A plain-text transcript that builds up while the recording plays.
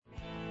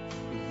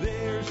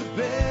a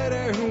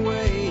better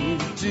way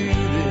to do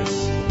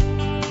this.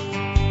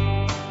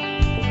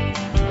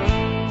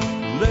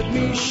 Let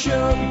me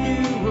show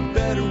you a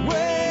better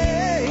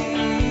way.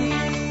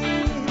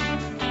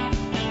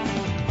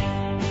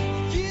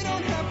 You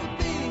don't have to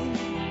be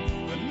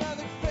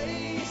another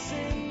face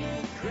in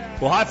the crowd.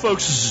 Well, hi,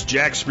 folks. This is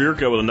Jack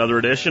Spirko with another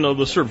edition of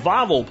the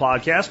Survival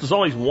Podcast. As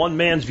always, one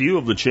man's view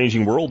of the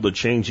changing world, the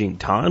changing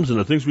times, and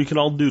the things we can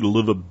all do to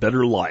live a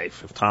better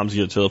life if times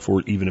get tough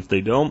or even if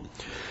they don't.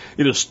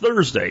 It is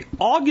Thursday,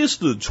 August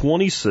the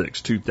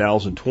 26th,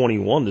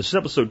 2021. This is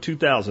episode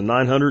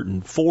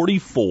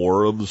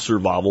 2944 of the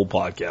Survival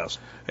Podcast.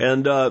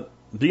 And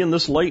being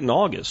this late in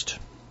August,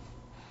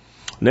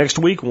 next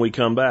week when we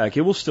come back,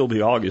 it will still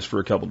be August for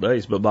a couple of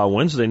days, but by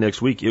Wednesday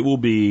next week, it will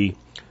be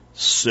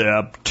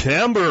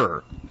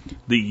September.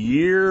 The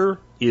year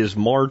is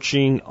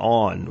marching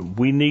on.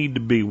 We need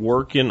to be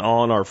working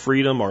on our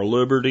freedom, our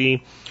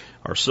liberty,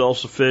 our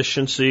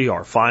self-sufficiency,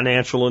 our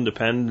financial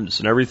independence,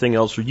 and everything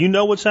else. You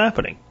know what's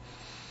happening.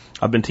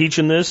 I've been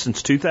teaching this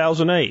since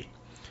 2008.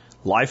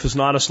 Life is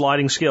not a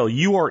sliding scale.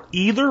 You are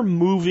either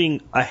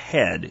moving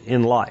ahead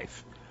in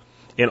life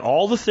in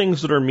all the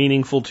things that are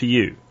meaningful to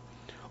you,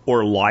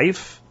 or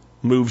life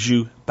moves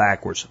you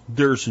backwards.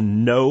 There's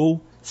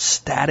no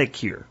static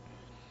here.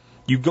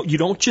 You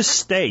don't just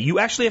stay. You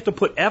actually have to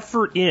put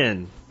effort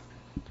in.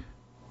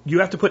 You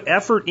have to put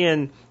effort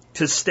in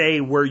to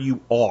stay where you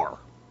are.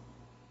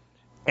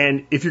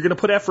 And if you're going to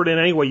put effort in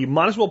anyway, you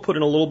might as well put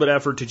in a little bit of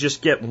effort to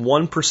just get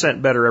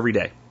 1% better every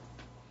day.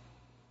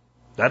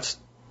 That's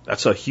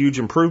a huge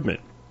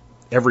improvement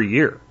every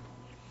year.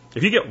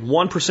 If you get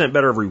 1%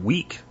 better every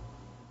week,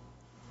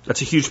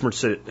 that's a huge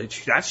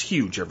percentage. That's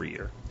huge every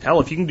year.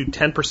 Hell, if you can do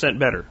 10%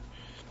 better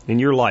in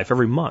your life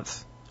every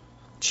month,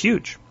 it's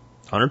huge.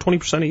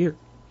 120% a year.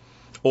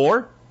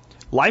 Or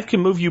life can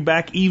move you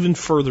back even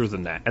further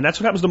than that. And that's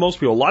what happens to most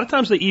people. A lot of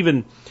times they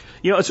even,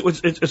 it's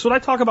what I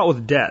talk about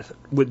with death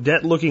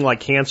looking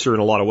like cancer in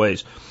a lot of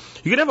ways.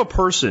 You can have a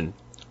person,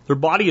 their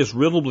body is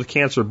riddled with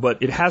cancer,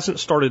 but it hasn't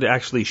started to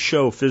actually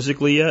show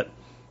physically yet.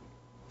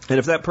 And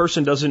if that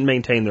person doesn't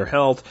maintain their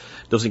health,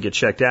 doesn't get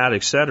checked out,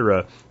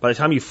 etc., by the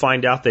time you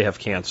find out they have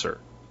cancer,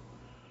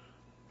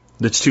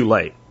 it's too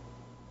late.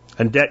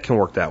 And debt can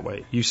work that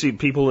way. You see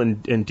people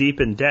in deep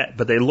in debt,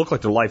 but they look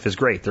like their life is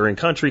great. They're in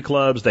country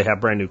clubs, they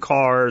have brand new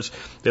cars,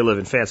 they live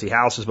in fancy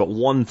houses, but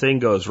one thing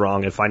goes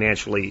wrong and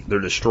financially they're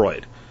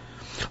destroyed.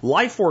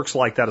 Life works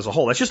like that as a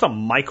whole. That's just a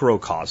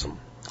microcosm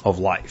of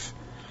life.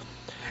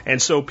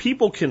 And so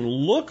people can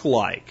look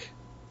like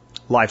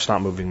life's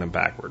not moving them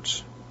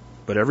backwards.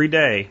 But every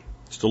day,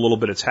 just a little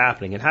bit it's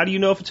happening. And how do you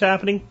know if it's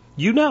happening?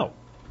 You know.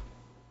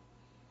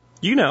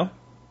 You know.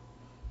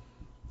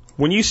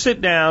 When you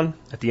sit down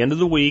at the end of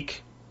the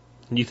week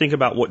and you think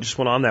about what just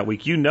went on that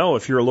week, you know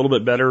if you're a little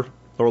bit better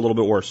or a little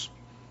bit worse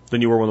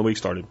than you were when the week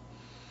started.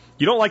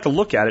 You don't like to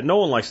look at it. No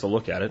one likes to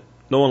look at it.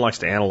 No one likes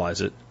to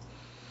analyze it.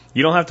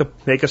 You don't have to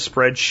make a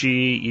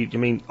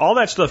spreadsheet. All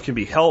that stuff can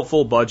be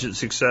helpful,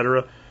 budgets,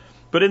 etc.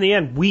 But in the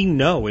end, we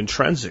know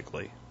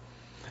intrinsically.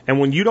 And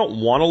when you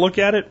don't want to look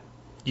at it,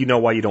 you know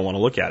why you don't want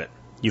to look at it.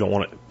 You don't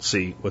want to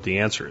see what the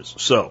answer is.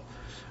 So,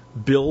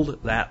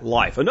 build that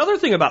life. Another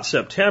thing about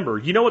September,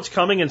 you know what's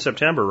coming in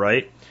September,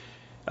 right?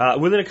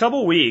 Within a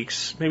couple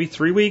weeks, maybe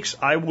 3 weeks,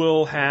 I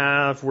will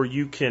have where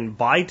you can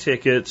buy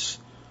tickets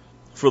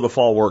for the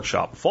fall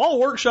workshop. Fall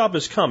workshop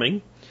is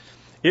coming.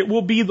 It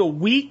will be the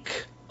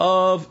week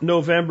of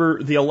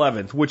November the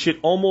 11th, which it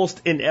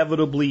almost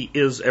inevitably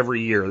is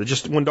every year.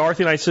 Just when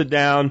Dorothy and I sit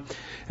down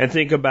and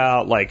think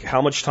about like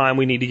how much time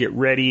we need to get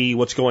ready,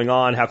 what's going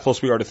on, how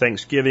close we are to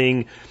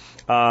Thanksgiving,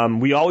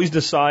 we always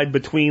decide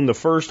between the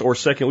first or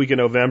second week of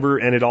November,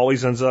 and it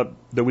always ends up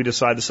that we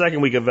decide the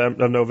second week of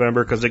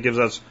November because it gives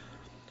us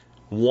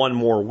one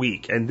more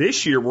week. And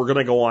this year we're going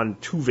to go on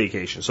 2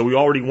 vacations. So we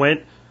already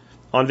went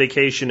on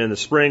vacation in the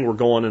spring. We're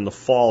going in the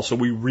fall. So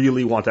we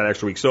really want that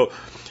extra week. So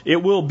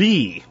it will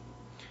be,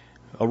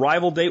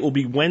 arrival date will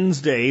be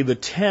Wednesday, the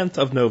 10th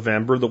of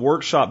November. The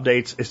workshop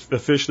dates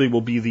officially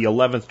will be the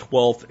 11th,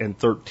 12th, and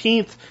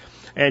 13th.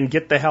 And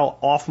get the hell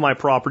off my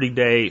property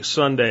day,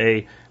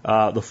 Sunday,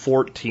 the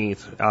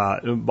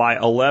 14th, by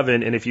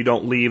 11. And if you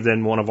don't leave,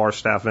 then one of our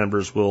staff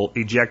members will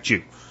eject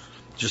you.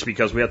 Just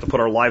because we have to put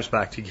our lives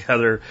back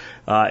together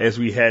as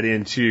we head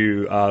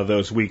into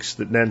those weeks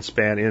that then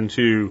span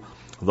into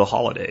the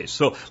holidays.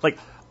 So, like,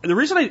 the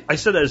reason I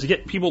said that is to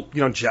get people,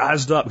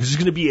 jazzed up, because it's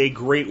going to be a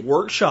great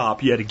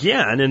workshop yet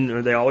again.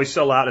 And they always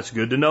sell out. It's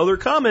good to know they're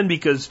coming,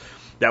 because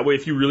that way,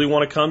 if you really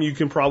want to come, you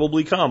can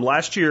probably come.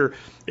 Last year,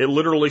 it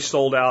literally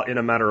sold out in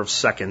a matter of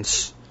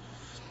seconds.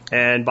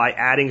 And by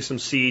adding some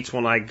seats,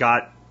 when I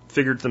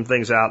figured some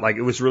things out,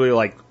 it was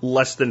really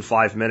less than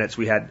 5 minutes.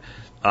 We had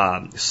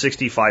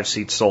 65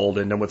 seats sold,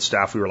 and then with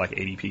staff, we were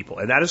 80 people.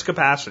 And that is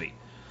capacity.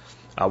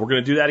 We're going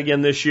to do that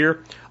again this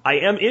year. I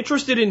am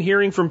interested in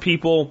hearing from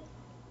people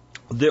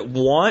that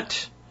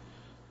want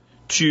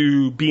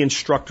to be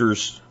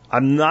instructors.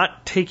 I'm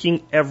not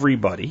taking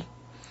everybody.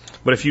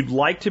 But if you'd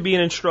like to be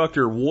an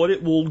instructor, what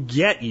it will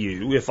get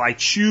you, if I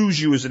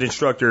choose you as an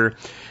instructor,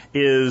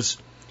 is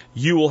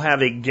you will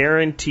have a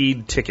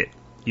guaranteed ticket.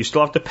 You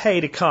still have to pay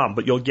to come,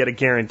 but you'll get a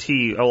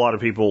guarantee. A lot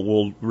of people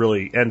will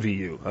really envy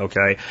you,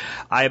 okay?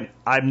 I'm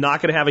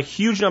not going to have a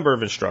huge number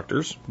of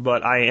instructors,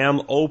 but I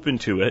am open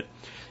to it.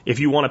 If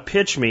you want to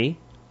pitch me,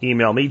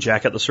 email me,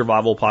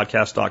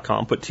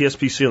 jack@thesurvivalpodcast.com, put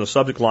TSPC on the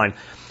subject line,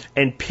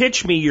 and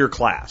pitch me your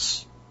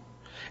class.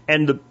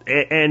 And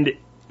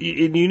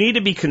you need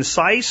to be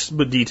concise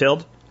but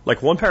detailed,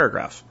 like one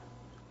paragraph.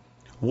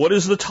 What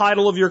is the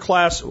title of your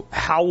class?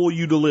 How will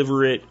you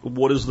deliver it?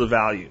 What is the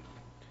value?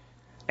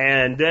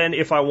 And then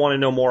if I want to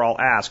know more, I'll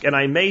ask. And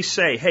I may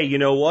say, hey, you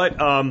know what?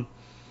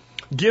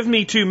 Give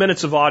me 2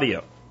 minutes of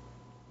audio.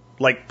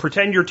 Like,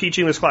 pretend you're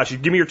teaching this class. You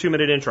give me your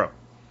 2-minute intro.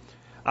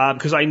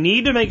 Because I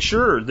need to make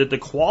sure that the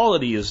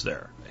quality is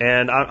there.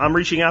 And I'm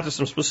reaching out to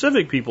some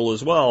specific people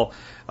as well.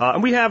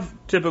 And we have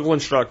typical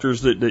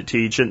instructors that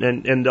teach,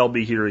 and they'll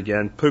be here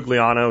again. John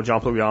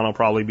Pugliano will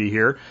probably be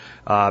here,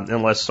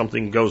 unless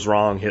something goes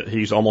wrong.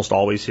 He's almost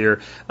always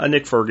here.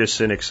 Nick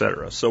Ferguson,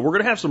 etc. So we're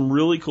going to have some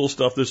really cool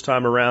stuff this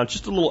time around.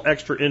 Just a little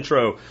extra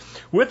intro.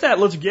 With that,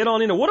 let's get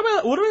on into what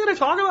are we going to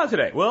talk about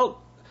today?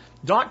 Well,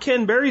 Doc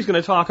Ken Berry's going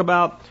to talk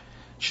about,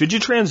 should you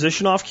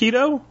transition off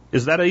keto?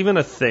 Is that even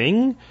a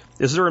thing?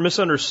 Is there a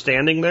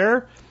misunderstanding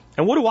there?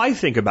 And what do I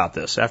think about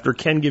this? After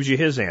Ken gives you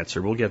his answer,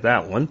 we'll get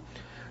that one.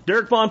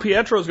 Derek Von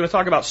Pietro is going to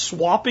talk about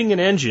swapping an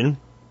engine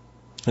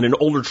in an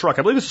older truck.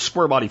 I believe it's a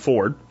square body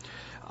Ford.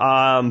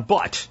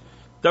 But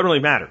doesn't really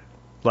matter.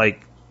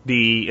 Like,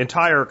 the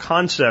entire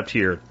concept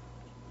here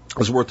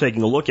is worth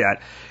taking a look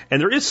at.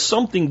 And there is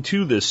something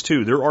to this,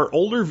 too. There are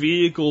older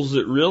vehicles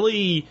that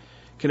really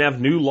can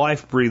have new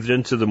life breathed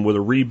into them with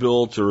a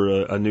rebuilt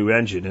or a new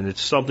engine. And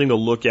it's something to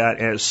look at,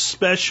 and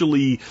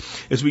especially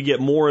as we get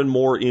more and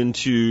more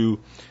into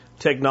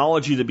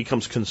technology that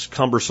becomes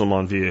cumbersome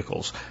on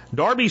vehicles.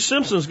 Darby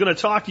Simpson is going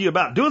to talk to you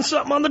about doing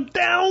something on the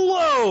down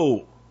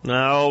low.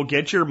 Now,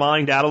 get your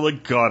mind out of the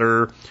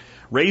gutter.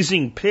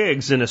 Raising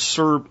pigs in a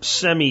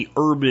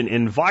semi-urban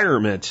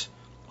environment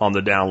on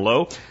the down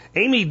low.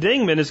 Amy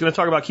Dingman is going to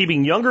talk about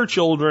keeping younger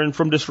children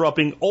from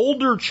disrupting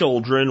older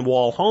children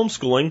while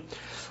homeschooling.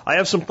 I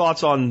have some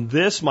thoughts on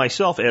this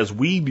myself as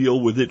we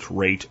deal with it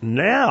right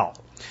now.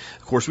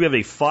 Of course, we have a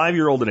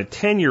 5-year-old and a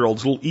 10-year-old.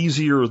 It's a little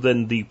easier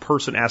than the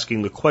person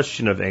asking the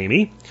question of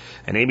Amy.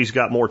 And Amy's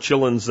got more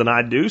chillins than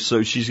I do,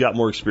 so she's got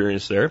more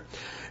experience there.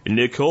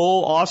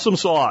 Nicole Awesome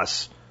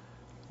Sauce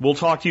will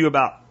talk to you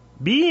about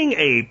being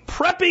a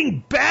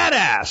prepping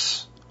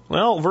badass.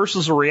 Well,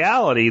 versus a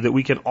reality that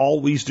we can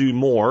always do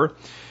more,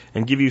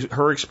 and give you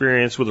her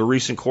experience with a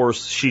recent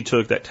course she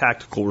took, that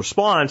tactical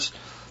response,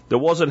 that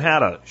wasn't how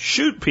to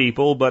shoot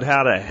people, but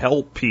how to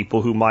help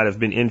people who might have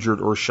been injured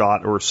or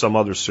shot or some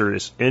other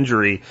serious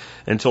injury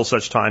until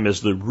such time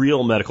as the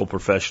real medical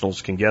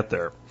professionals can get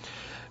there.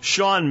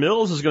 Sean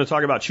Mills is going to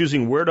talk about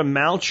choosing where to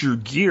mount your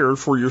gear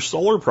for your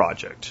solar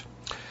project.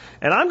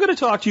 And I'm going to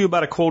talk to you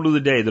about a quote of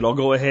the day that I'll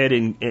go ahead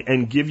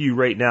and give you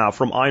right now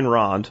from Ayn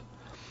Rand.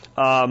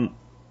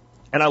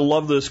 And I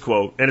love this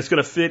quote, and it's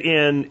going to fit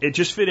in. It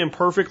just fit in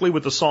perfectly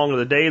with the song of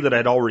the day that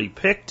I'd already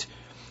picked.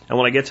 And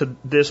when I get to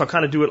this, I'll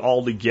kind of do it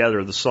all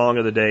together. The song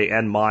of the day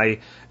and my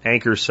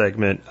anchor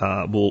segment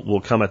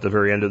will come at the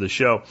very end of the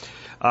show.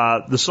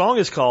 The song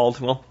is called,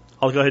 well,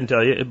 I'll go ahead and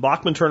tell you,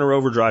 Bachman Turner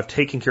Overdrive,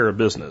 Taking Care of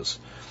Business.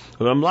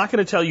 But I'm not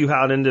going to tell you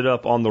how it ended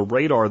up on the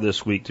radar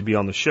this week to be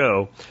on the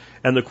show.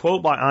 And the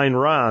quote by Ayn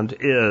Rand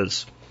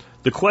is,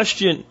 the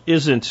question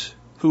isn't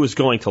who is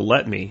going to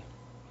let me,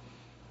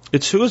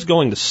 it's who is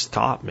going to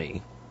stop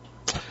me.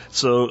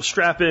 So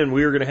strap in.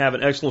 We are going to have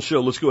an excellent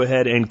show. Let's go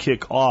ahead and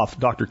kick off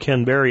Dr.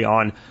 Ken Berry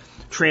on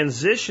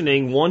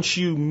transitioning once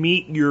you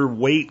meet your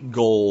weight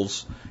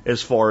goals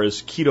as far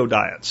as keto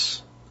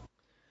diets.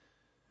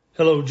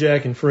 Hello,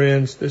 Jack and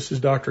friends. This is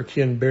Dr.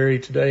 Ken Berry.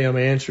 Today I'm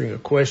answering a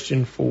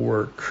question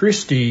for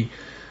Christy.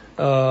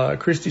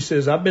 Christy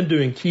says, I've been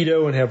doing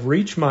keto and have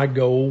reached my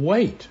goal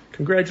weight.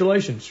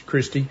 Congratulations,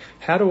 Christy.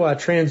 How do I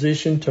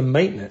transition to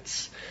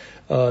maintenance?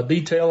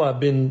 Detail, I've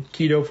been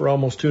keto for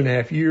almost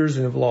 2.5 years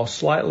and have lost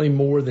slightly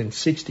more than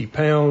 60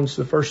 pounds.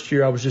 The first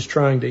year I was just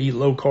trying to eat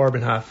low carb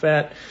and high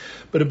fat,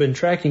 but have been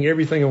tracking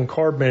everything on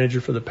Carb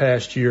Manager for the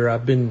past year.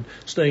 I've been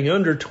staying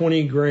under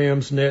 20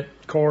 grams net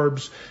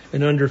carbs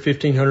and under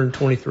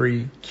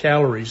 1,523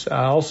 calories.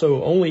 I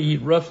also only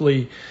eat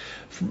roughly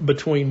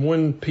between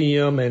 1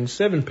 p.m. and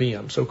 7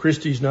 p.m. So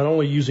Christy's not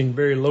only using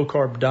very low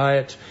carb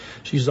diet,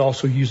 she's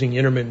also using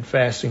intermittent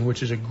fasting,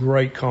 which is a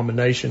great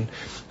combination.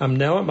 I'm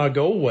now at my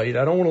goal weight.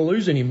 I don't want to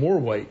lose any more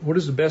weight. What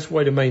is the best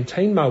way to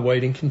maintain my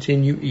weight and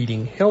continue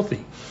eating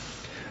healthy?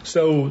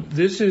 So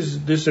this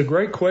is a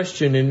great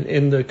question,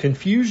 and the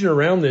confusion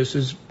around this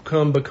has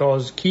come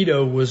because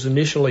keto was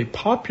initially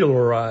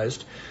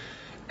popularized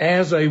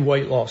as a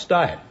weight loss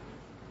diet.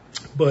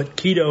 But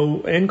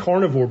keto and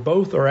carnivore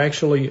both are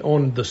actually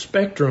on the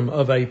spectrum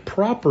of a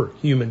proper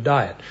human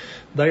diet.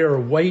 They are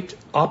weight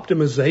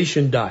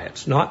optimization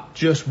diets, not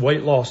just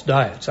weight loss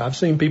diets. I've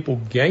seen people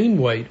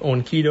gain weight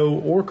on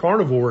keto or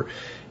carnivore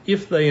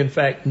if they in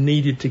fact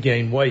needed to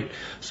gain weight.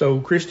 So,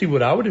 Christy,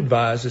 what I would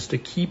advise is to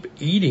keep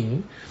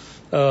eating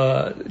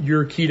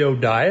your keto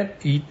diet.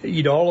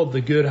 Eat all of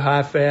the good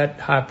high fat,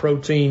 high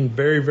protein,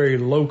 very, very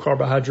low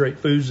carbohydrate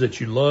foods that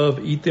you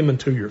love. Eat them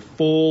until you're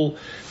full.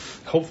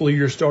 Hopefully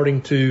you're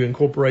starting to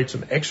incorporate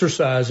some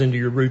exercise into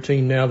your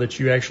routine now that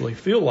you actually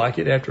feel like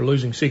it after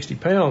losing 60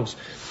 pounds.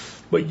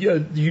 But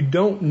you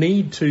don't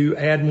need to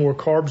add more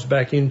carbs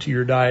back into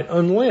your diet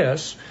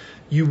unless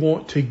you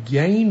want to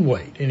gain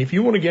weight. And if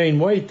you want to gain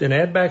weight, then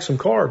add back some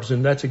carbs,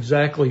 and that's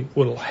exactly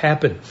what will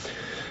happen.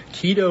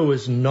 Keto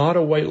is not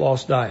a weight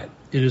loss diet.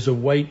 It is a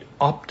weight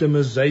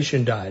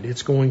optimization diet.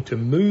 It's going to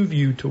move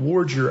you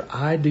towards your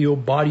ideal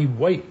body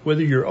weight,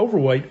 whether you're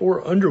overweight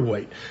or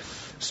underweight.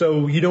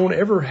 So you don't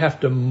ever have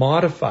to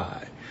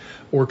modify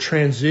or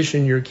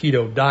transition your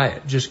keto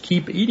diet. Just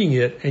keep eating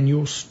it and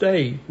you'll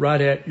stay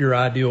right at your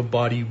ideal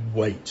body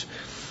weight.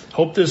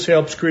 Hope this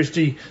helps,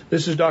 Christy.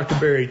 This is Dr.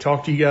 Berry.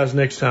 Talk to you guys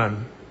next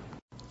time.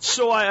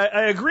 So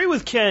I agree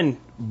with Ken,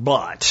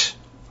 but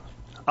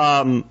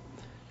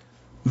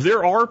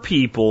there are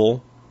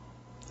people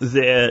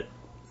that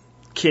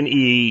can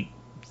eat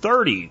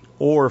 30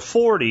 or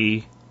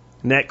 40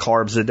 net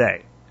carbs a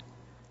day,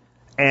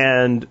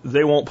 and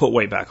they won't put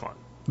weight back on.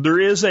 There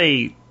is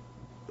a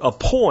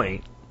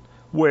point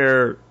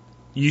where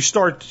you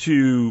start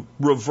to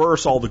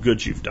reverse all the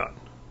good you've done.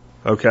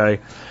 Okay?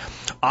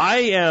 I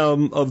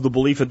am of the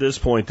belief at this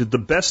point that the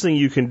best thing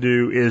you can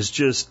do is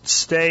just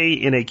stay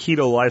in a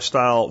keto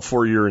lifestyle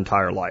for your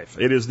entire life.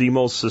 It is the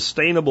most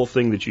sustainable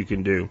thing that you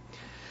can do.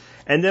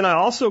 And then I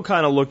also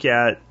kind of look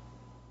at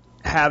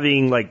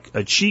having like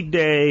a cheat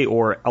day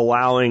or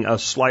allowing a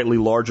slightly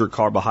larger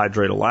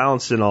carbohydrate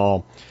allowance and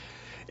all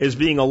as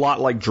being a lot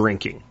like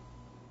drinking.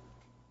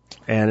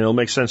 And it'll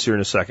make sense here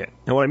in a second.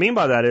 And what I mean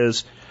by that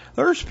is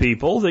there's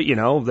people that, you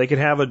know, they can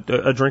have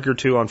a drink or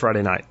two on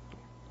Friday night,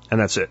 and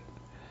that's it.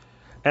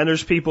 And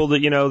there's people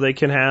that, you know, they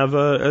can have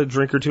a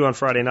drink or two on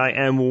Friday night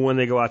and when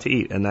they go out to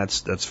eat, and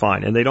that's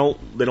fine. And they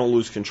don't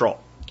lose control.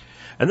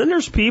 And then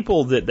there's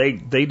people that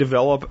they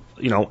develop,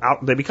 you know,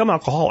 they become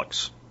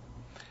alcoholics.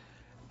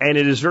 And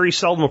it is very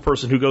seldom a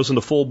person who goes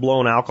into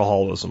full-blown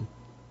alcoholism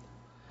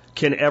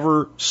can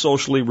ever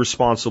socially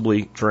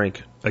responsibly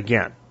drink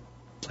again.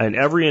 And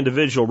every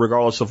individual,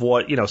 regardless of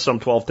what, you know, some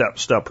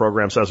 12-step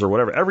program says or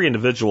whatever, every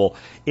individual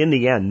in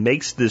the end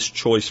makes this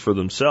choice for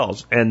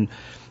themselves. And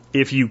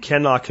if you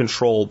cannot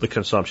control the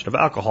consumption of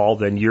alcohol,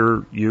 then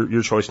your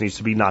choice needs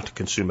to be not to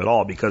consume at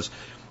all, because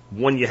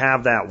when you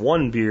have that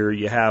one beer,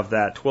 you have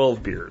that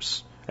 12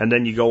 beers, and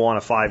then you go on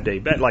a 5-day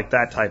bet, like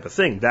that type of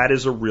thing. That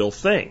is a real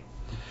thing.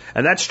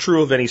 And that's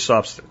true of any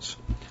substance.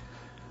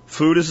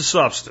 Food is a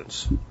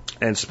substance,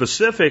 and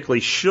specifically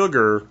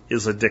sugar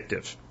is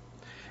addictive.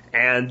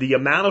 And the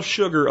amount of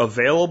sugar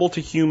available to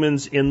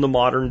humans in the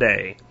modern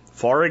day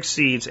far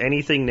exceeds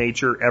anything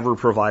nature ever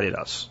provided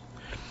us.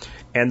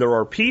 And there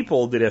are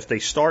people that if they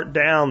start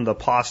down the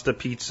pasta,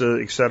 pizza,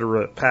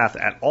 etc. path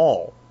at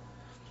all,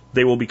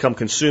 they will become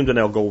consumed and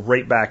they'll go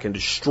right back and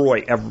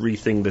destroy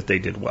everything that they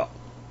did well.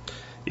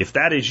 If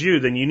that is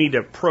you, then you need to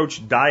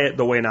approach diet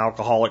the way an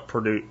alcoholic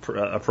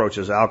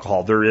approaches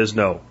alcohol. There is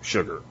no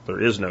sugar. There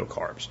is no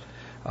carbs,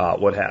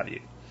 what have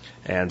you.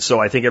 And so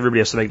I think everybody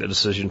has to make that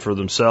decision for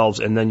themselves,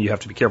 and then you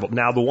have to be careful.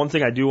 Now, the one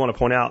thing I do want to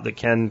point out that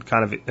Ken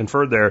kind of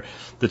inferred there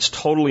that's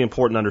totally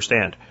important to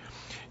understand,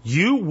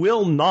 you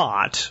will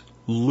not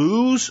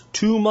lose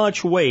too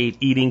much weight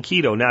eating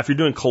keto. Now, if you're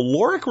doing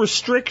caloric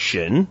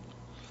restriction,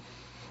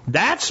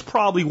 that's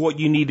probably what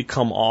you need to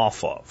come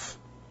off of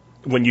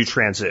when you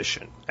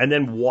transition. And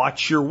then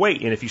watch your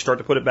weight. And if you start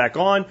to put it back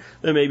on,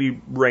 then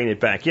maybe rein it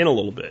back in a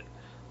little bit.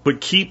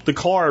 But keep the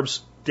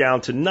carbs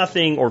down to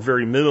nothing or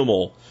very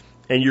minimal,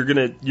 and you're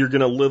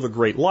gonna live a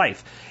great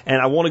life.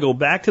 And I want to go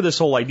back to this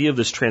whole idea of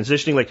this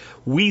transitioning. Like,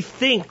 we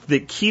think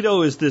that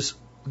keto is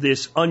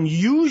this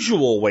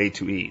unusual way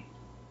to eat.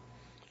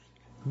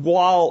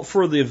 While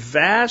for the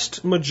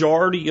vast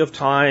majority of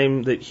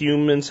time that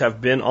humans have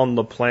been on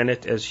the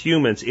planet as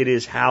humans, it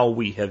is how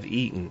we have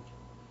eaten.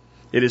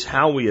 It is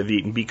how we have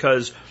eaten,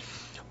 because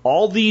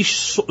all these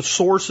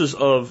sources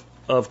of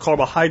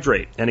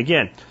carbohydrate, and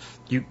again,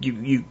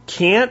 you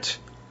can't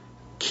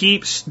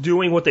keep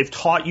doing what they've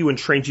taught you and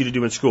trained you to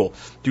do in school.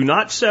 Do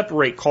not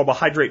separate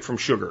carbohydrate from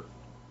sugar.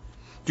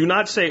 Do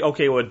not say,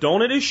 okay, well, a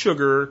donut is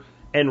sugar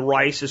and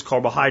rice is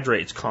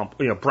carbohydrate.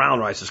 Brown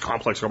rice is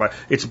complex carbohydrate.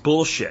 It's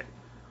bullshit.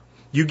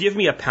 You give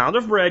me a pound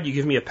of bread, you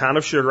give me a pound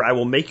of sugar, I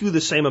will make you the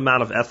same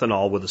amount of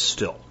ethanol with a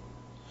still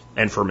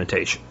and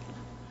fermentation.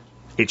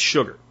 It's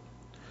sugar.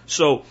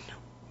 So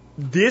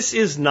this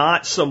is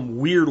not some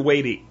weird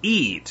way to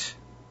eat.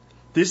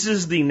 This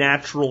is the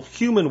natural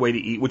human way to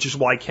eat, which is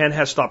why Ken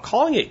has stopped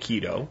calling it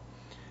keto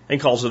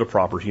and calls it a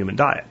proper human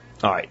diet.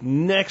 All right,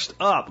 next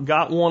up,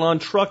 got one on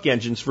truck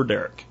engines for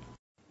Derek.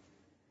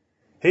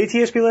 Hey,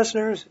 TSP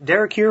listeners,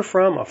 Derek here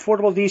from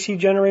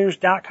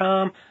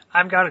AffordableDCGenerators.com.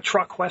 I've got a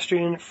truck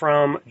question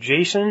from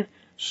Jason,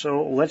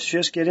 so let's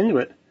just get into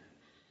it.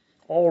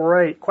 All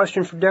right,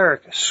 question for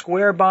Derek.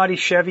 Square body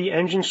Chevy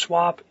engine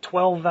swap,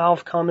 12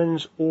 valve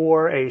Cummins,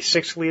 or a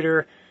 6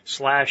 liter /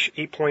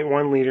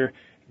 8.1 liter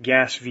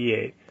gas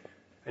V8.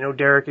 I know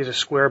Derek is a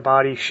square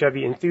body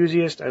Chevy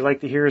enthusiast. I'd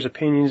like to hear his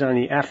opinions on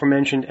the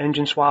aforementioned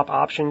engine swap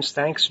options.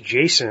 Thanks,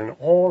 Jason.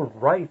 All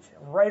right.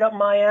 Right up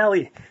my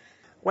alley.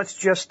 Let's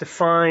just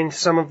define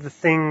some of the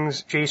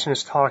things Jason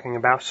is talking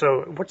about.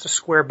 So what's a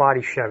square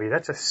body Chevy?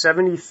 That's a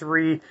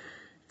 73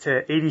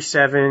 to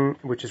 87,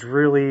 which is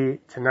really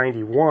to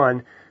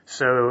 91.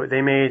 So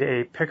they made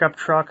a pickup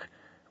truck,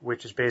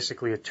 which is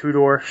basically a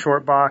two-door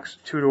short box,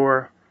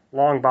 two-door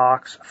long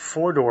box,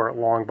 four-door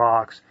long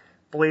box,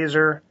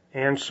 Blazer,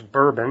 and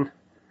Suburban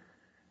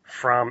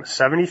from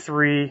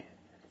 73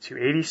 to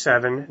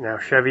 87. Now,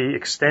 Chevy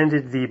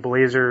extended the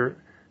Blazer,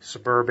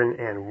 Suburban,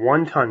 and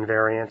one-ton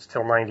variants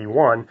till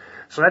 91.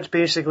 So that's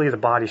basically the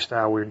body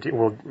style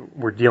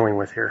we're dealing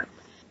with here.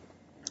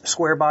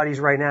 Square bodies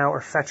right now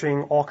are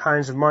fetching all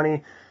kinds of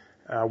money.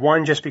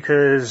 One, just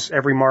because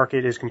every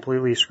market is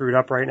completely screwed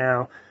up right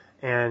now.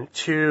 And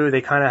two,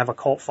 they kind of have a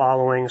cult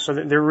following. So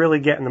they're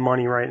really getting the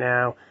money right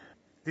now.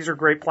 These are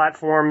great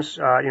platforms.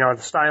 The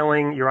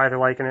styling, you're either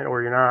liking it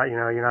or you're not.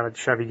 You're not a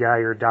Chevy guy,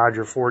 you're a Dodge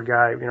or Ford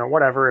guy,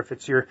 whatever. If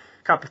it's your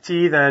cup of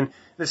tea, then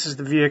this is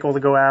the vehicle to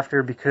go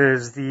after,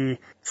 because the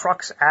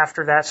trucks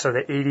after that, so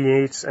the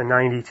 88s and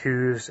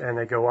 92s, and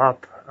they go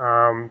up,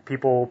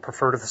 people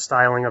prefer to the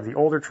styling of the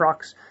older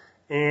trucks.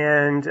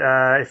 And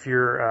if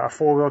you're a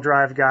four-wheel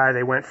drive guy,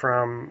 they went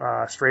from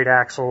straight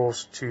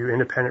axles to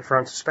independent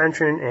front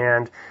suspension,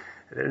 and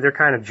they're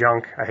kind of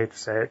junk, I hate to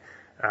say it.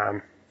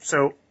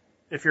 So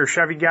if you're a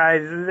Chevy guy,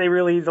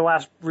 the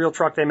last real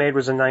truck they made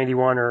was a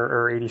 91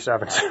 or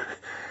 87.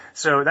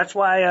 So that's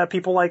why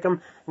people like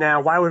them.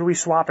 Now, why would we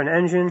swap an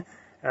engine?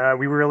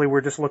 We really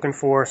were just looking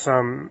for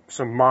some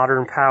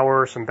modern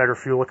power, some better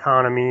fuel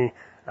economy.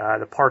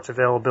 The parts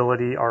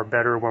availability are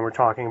better when we're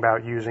talking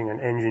about using an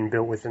engine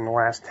built within the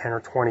last 10 or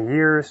 20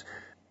 years.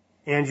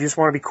 And you just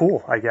want to be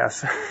cool, I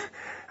guess.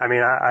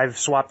 I've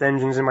swapped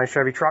engines in my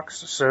Chevy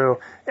trucks,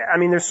 so,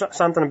 there's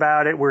something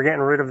about it. We're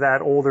getting rid of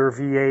that older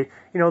V8.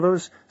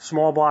 Those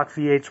small block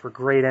V8s were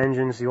great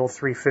engines, the old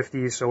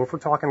 350s, so if we're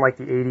talking like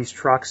the 80s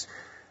trucks,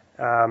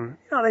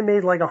 they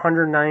made like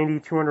 190,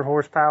 200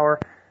 horsepower.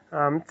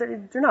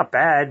 They're not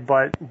bad,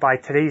 but by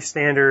today's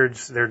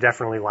standards, they're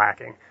definitely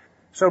lacking.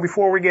 So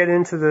before we get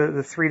into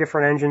the three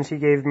different engines he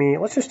gave me,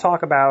 let's just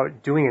talk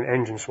about doing an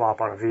engine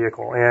swap on a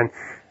vehicle. And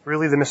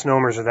really the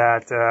misnomers of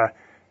that,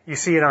 you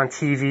see it on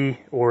TV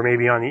or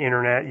maybe on the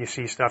internet, you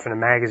see stuff in a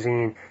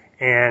magazine,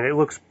 and it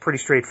looks pretty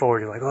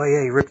straightforward. You're like, oh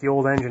yeah, you rip the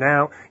old engine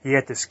out, you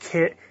get this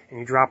kit, and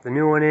you drop the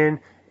new one in,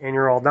 and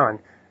you're all done.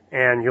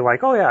 And you're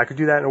like, oh yeah, I could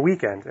do that in a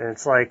weekend. And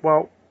it's like,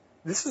 well,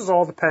 this is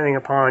all depending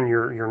upon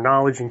your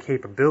knowledge and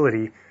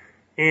capability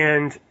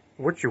and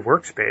what's your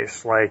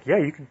workspace. Like, yeah,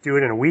 you could do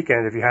it in a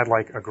weekend if you had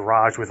like a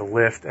garage with a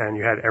lift and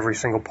you had every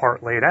single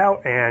part laid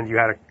out and you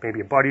had maybe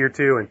a buddy or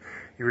two and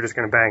you were just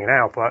going to bang it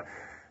out. But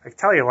I can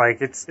tell you,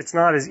 like, it's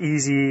not as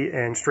easy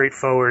and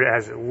straightforward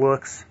as it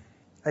looks.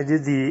 I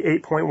did the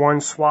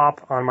 8.1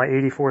 swap on my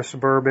 84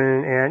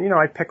 Suburban, and,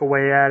 I'd pick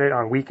away at it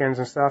on weekends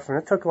and stuff, and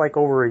it took like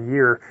over a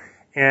year,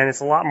 and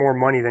it's a lot more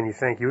money than you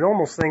think. You would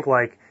almost think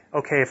like,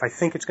 okay, if I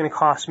think it's going to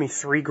cost me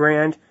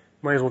 $3,000,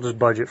 might as well just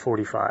budget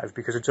 45,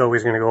 because it's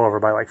always going to go over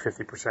by like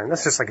 50%.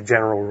 That's just like a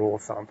general rule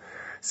of thumb.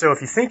 So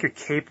if you think you're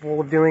capable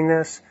of doing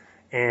this,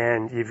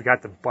 and you've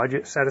got the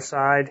budget set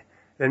aside,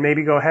 then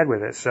maybe go ahead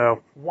with it.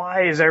 So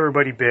why is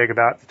everybody big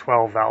about the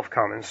 12-valve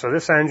Cummins? So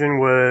this engine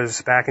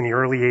was back in the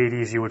early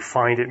 80s. You would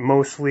find it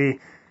mostly,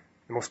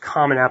 the most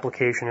common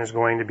application is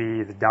going to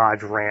be the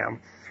Dodge Ram.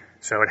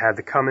 So it had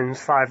the Cummins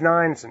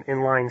 5.9. It's an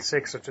inline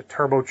six. It's a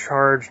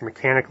turbocharged,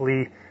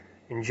 mechanically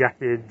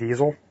injected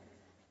diesel.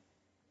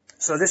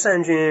 So this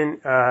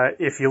engine,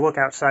 if you look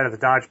outside of the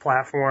Dodge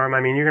platform,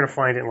 you're going to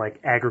find it in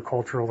like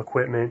agricultural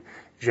equipment,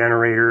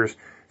 generators,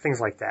 things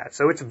like that.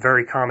 So it's a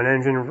very common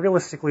engine.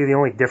 Realistically, the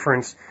only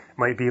difference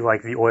might be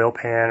like the oil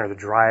pan or the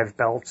drive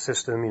belt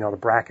system, the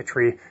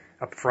bracketry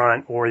up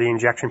front, or the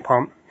injection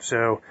pump.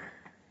 So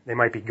they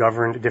might be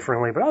governed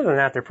differently. But other than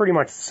that, they're pretty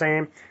much the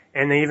same.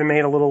 And they even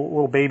made a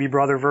little baby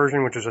brother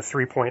version, which is a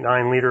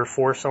 3.9 liter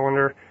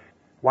four-cylinder.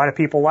 Why do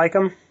people like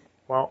them?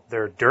 Well,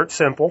 they're dirt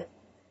simple.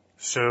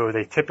 So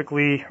they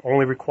typically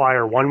only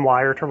require one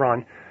wire to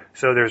run.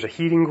 So there's a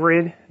heating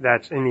grid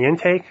that's in the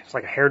intake. It's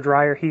like a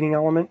hairdryer heating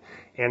element.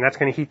 And that's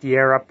going to heat the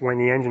air up when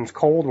the engine's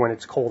cold, when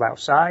it's cold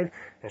outside.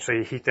 And so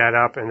you heat that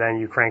up and then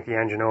you crank the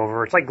engine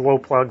over. It's like glow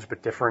plugs,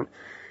 but different.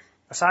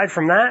 Aside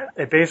from that,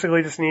 it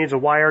basically just needs a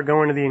wire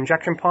going to the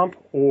injection pump,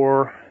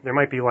 or there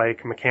might be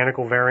like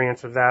mechanical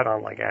variants of that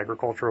on like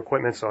agricultural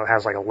equipment. So it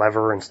has like a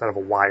lever instead of a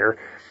wire.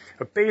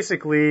 But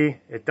basically,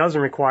 it doesn't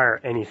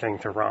require anything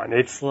to run.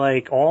 It's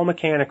like all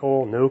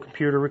mechanical, no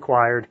computer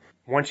required.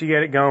 Once you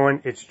get it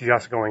going, it's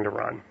just going to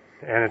run.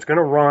 And it's going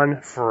to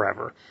run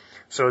forever.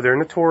 So they're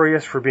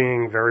notorious for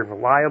being very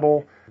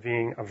reliable,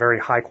 being a very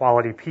high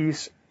quality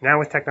piece. Now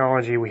with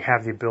technology, we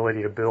have the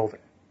ability to build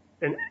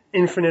an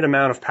infinite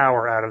amount of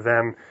power out of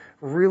them,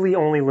 really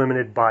only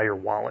limited by your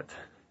wallet.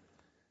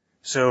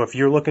 So if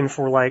you're looking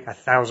for like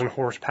 1,000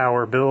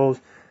 horsepower build,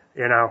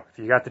 if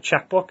you got the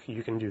checkbook,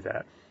 you can do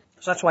that.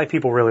 So that's why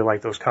people really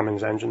like those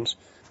Cummins engines.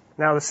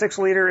 Now, the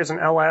 6-liter is an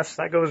LS.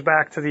 That goes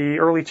back to the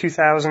early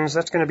 2000s.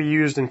 That's going to be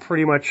used in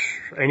pretty much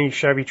any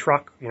Chevy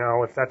truck. You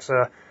know, if that's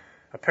a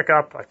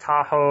pickup, a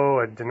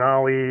Tahoe, a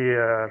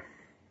Denali,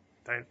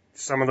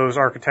 some of those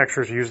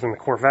architectures are used in the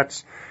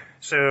Corvettes.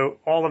 So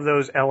all of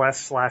those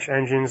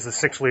LS/engines, the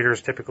 6-liter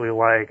is typically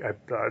like a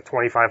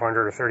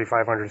 2500 or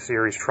 3500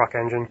 series truck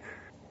engine.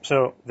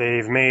 So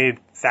they've made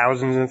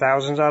thousands and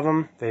thousands of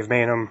them. They've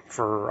made them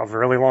for a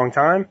really long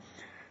time.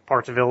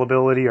 Parts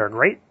availability are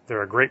great.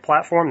 They're a great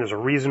platform. There's a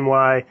reason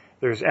why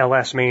there's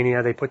LS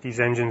mania. They put these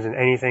engines in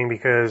anything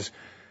because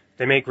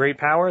they make great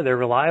power, they're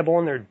reliable,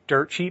 and they're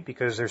dirt cheap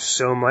because there's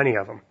so many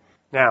of them.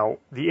 Now,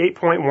 the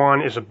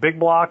 8.1 is a big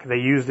block. They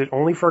used it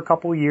only for a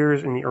couple of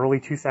years in the early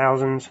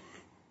 2000s.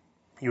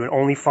 You would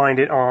only find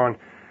it on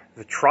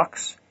the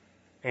trucks,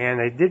 and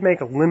they did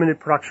make a limited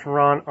production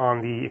run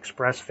on the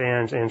Express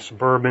vans and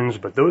Suburbans,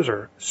 but those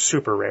are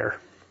super rare.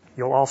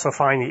 You'll also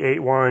find the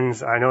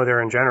 8.1s. I know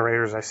they're in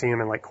generators. I see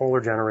them in like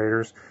Kohler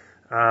generators,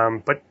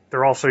 but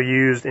they're also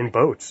used in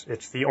boats.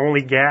 It's the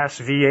only gas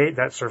V8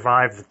 that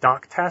survived the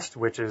dock test,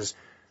 which is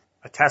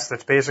a test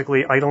that's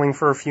basically idling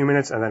for a few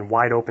minutes and then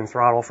wide open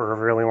throttle for a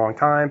really long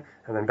time,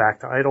 and then back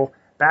to idle,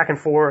 back and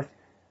forth.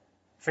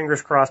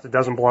 Fingers crossed it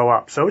doesn't blow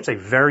up. So it's a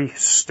very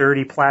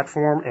sturdy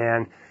platform,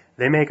 and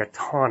they make a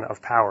ton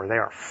of power. They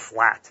are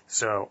flat.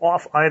 So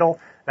off idle,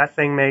 that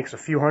thing makes a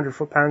few hundred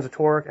foot-pounds of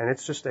torque, and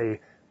it's just a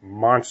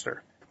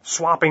monster.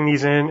 Swapping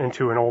these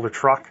into an older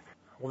truck,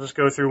 we'll just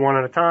go through one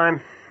at a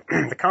time.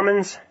 The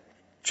Cummins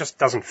just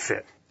doesn't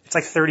fit. It's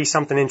like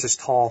 30-something inches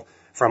tall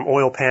from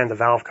oil pan to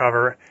valve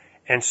cover,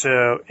 and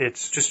so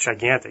it's just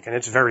gigantic, and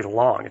it's very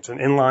long. It's an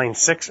inline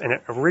 6, and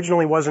it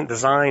originally wasn't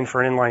designed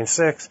for an inline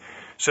 6,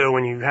 so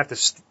when you have to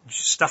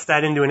stuff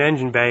that into an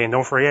engine bay, and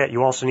don't forget,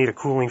 you also need a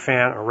cooling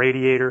fan, a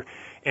radiator,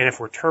 and if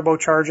we're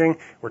turbocharging,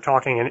 we're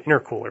talking an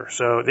intercooler.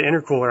 So the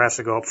intercooler has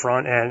to go up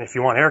front, and if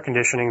you want air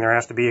conditioning, there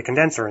has to be a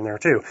condenser in there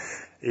too.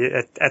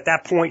 At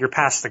that point, you're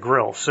past the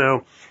grill.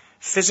 So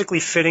physically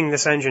fitting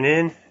this engine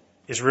in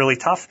is really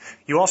tough.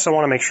 You also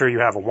want to make sure you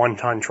have a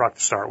 1-ton truck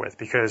to start with,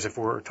 because if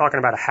we're talking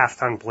about a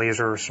half-ton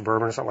Blazer or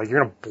Suburban or something, like,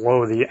 you're going to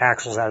blow the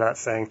axles out of that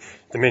thing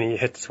the minute you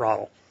hit the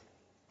throttle.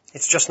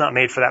 It's just not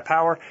made for that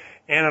power,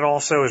 and it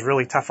also is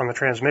really tough on the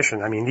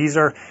transmission. I mean, these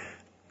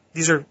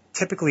are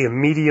typically a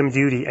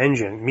medium-duty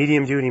engine.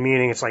 Medium-duty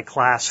meaning it's like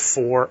class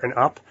 4 and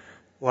up.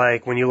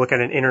 Like when you look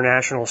at an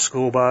international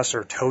school bus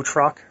or tow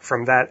truck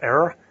from that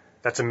era,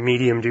 that's a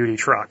medium-duty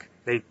truck.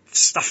 They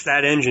stuffed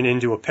that engine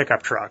into a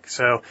pickup truck.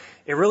 So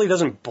it really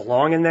doesn't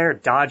belong in there.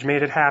 Dodge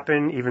made it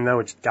happen, even though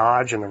it's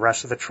Dodge and the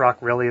rest of the truck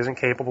really isn't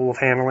capable of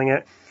handling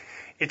it.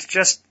 It's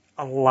just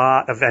a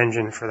lot of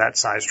engine for that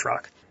size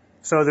truck.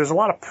 So there's a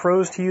lot of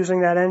pros to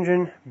using that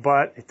engine,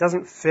 but it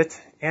doesn't fit,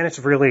 and it's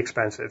really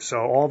expensive. So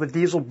all the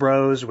diesel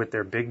bros with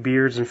their big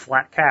beards and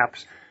flat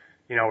caps,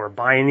 you know, are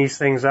buying these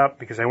things up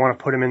because they want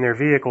to put them in their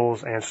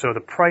vehicles, and so the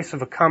price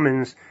of a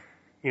Cummins,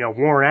 you know,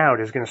 worn out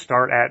is going to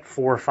start at $4,000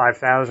 or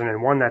 $5,000,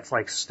 and one that's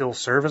like still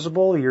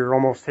serviceable, you're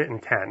almost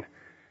hitting 10.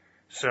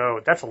 So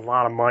that's a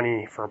lot of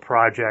money for a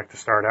project to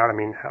start out. I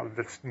mean,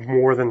 that's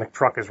more than the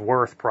truck is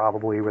worth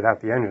probably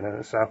without the engine in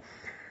it. So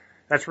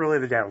that's really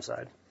the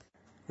downside.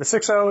 The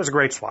 6.0 is a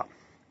great swap.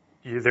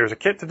 There's a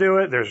kit to do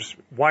it. There's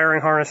wiring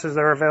harnesses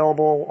that are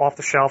available off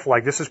the shelf.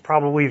 Like, this is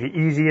probably the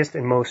easiest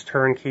and most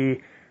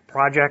turnkey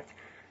project.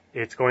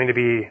 It's going to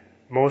be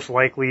most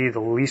likely the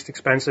least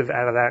expensive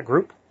out of that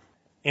group,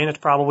 and it's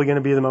probably going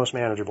to be the most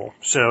manageable.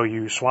 So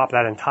you swap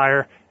that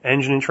entire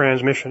engine and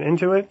transmission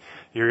into it.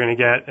 You're going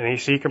to get an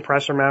AC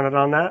compressor mounted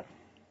on that.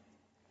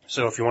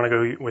 So if you want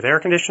to go with air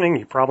conditioning,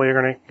 you probably are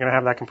going to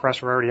have that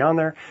compressor already on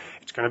there.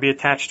 It's going to be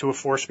attached to a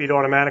 4-speed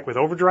automatic with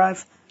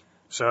overdrive.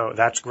 So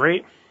that's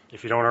great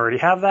if you don't already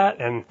have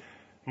that, and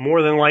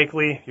more than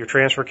likely your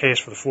transfer case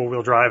for the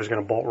 4-wheel drive is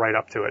going to bolt right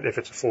up to it if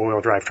it's a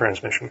 4-wheel drive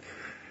transmission.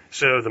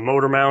 So the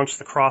motor mounts,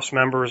 the cross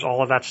members,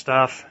 all of that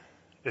stuff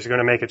is going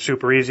to make it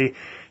super easy.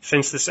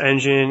 Since this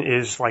engine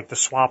is like the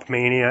Swap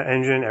Mania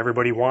engine,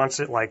 everybody wants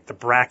it, like the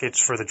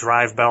brackets for the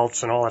drive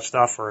belts and all that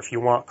stuff, or if you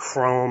want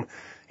chrome,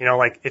 you know,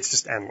 like, it's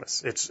just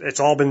endless. It's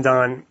all been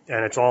done,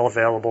 and it's all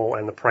available,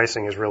 and the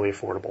pricing is really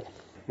affordable.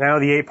 Now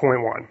the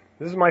 8.1.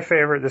 This is my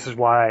favorite. This is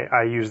why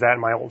I use that in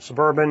my old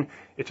Suburban.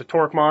 It's a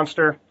torque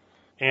monster,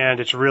 and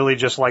it's really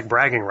just like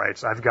bragging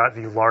rights. I've got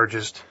the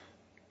largest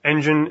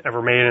engine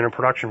ever made in a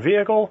production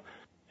vehicle,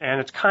 and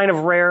it's kind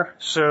of rare,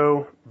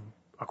 so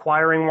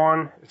acquiring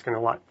one is going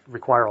to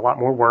require a lot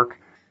more work.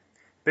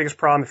 Biggest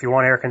problem if you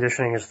want air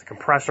conditioning is the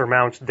compressor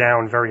mounts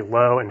down very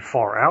low and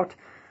far out.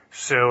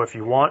 So if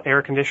you want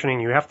air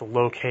conditioning, you have to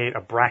locate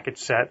a bracket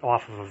set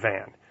off of a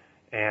van,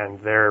 and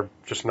they're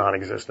just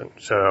non-existent.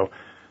 So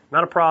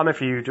not a problem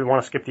if you do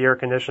want to skip the air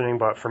conditioning,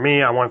 but for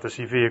me, I want this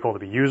vehicle to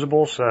be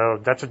usable, so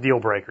that's a deal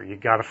breaker. You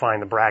got to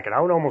find the bracket. I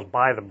would almost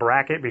buy the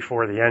bracket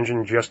before the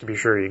engine just to be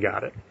sure you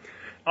got it.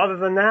 Other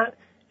than that,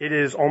 it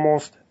is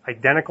almost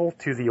identical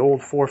to the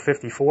old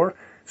 454.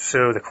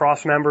 So the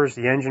cross members,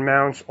 the engine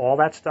mounts, all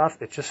that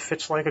stuff, it just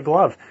fits like a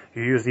glove.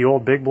 You use the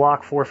old big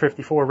block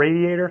 454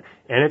 radiator,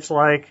 and it's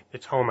like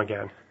it's home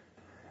again.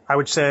 I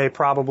would say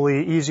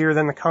probably easier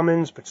than the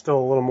Cummins, but still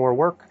a little more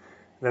work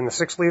than the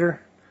 6-liter.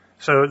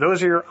 So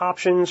those are your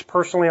options.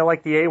 Personally, I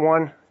like the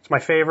A1. It's my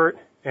favorite,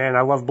 and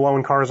I love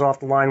blowing cars off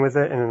the line with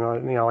it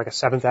in like a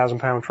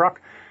 7,000-pound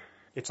truck.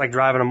 It's like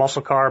driving a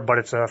muscle car, but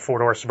it's a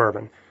 4-door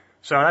Suburban.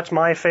 So that's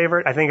my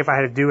favorite. I think if I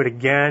had to do it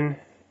again,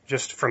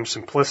 just from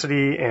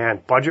simplicity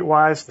and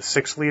budget-wise, the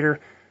 6-liter,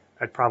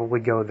 I'd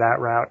probably go that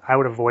route. I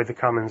would avoid the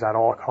Cummins at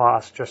all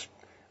costs.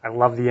 I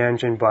love the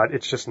engine, but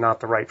it's just not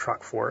the right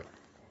truck for it.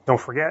 Don't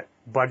forget,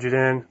 budget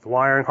in the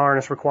wiring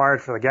harness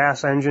required for the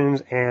gas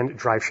engines and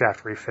drive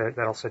shaft refit.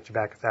 That'll set you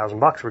back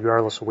 $1,000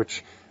 regardless of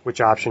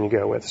which option you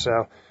go with.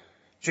 So,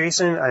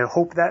 Jason, I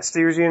hope that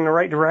steers you in the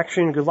right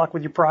direction. Good luck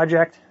with your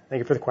project. Thank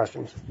you for the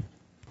questions.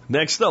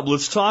 Next up,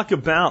 let's talk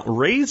about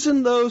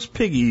raising those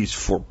piggies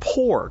for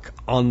pork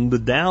on the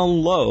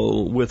down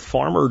low with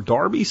farmer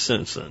Darby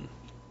Simpson.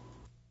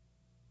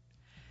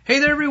 Hey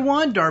there,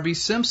 everyone. Darby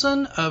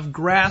Simpson of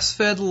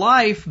Grass-Fed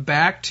Life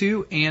back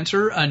to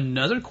answer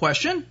another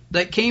question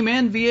that came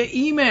in via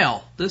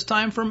email, this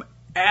time from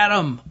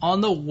Adam on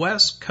the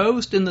West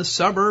Coast in the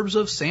suburbs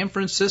of San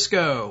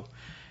Francisco.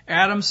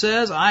 Adam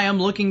says, I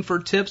am looking for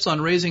tips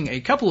on raising a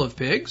couple of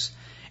pigs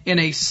in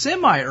a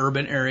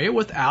semi-urban area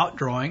without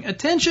drawing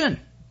attention.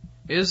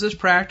 Is this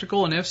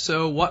practical, and if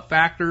so, what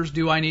factors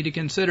do I need to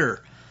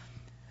consider?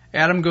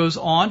 Adam goes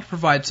on to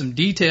provide some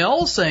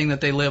details, saying that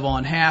they live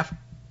on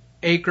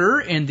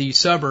half-acre in the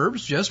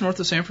suburbs just north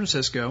of San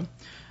Francisco.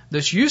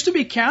 This used to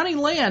be county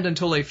land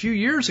until a few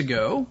years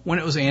ago when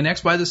it was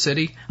annexed by the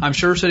city. I'm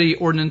sure city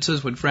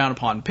ordinances would frown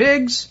upon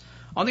pigs.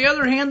 On the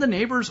other hand, the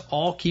neighbors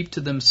all keep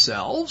to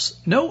themselves.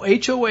 No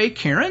HOA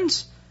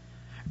Karens.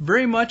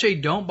 Very much a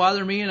don't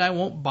bother me and I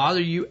won't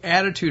bother you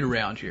attitude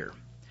around here.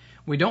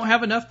 We don't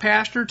have enough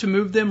pasture to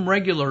move them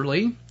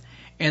regularly,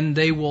 and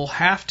they will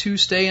have to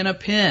stay in a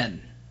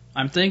pen.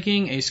 I'm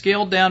thinking a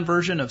scaled down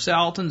version of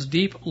Salatin's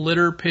deep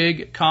litter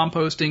pig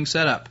composting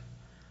setup.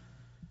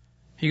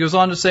 He goes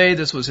on to say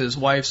this was his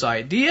wife's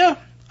idea.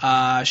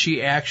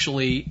 She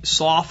actually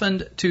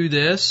softened to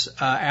this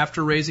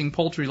after raising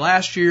poultry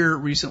last year,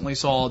 recently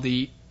saw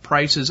the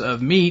prices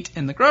of meat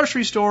in the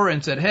grocery store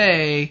and said,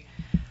 hey,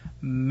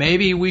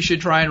 maybe we should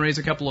try and raise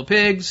a couple of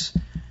pigs.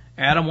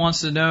 Adam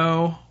wants to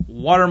know,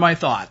 what are my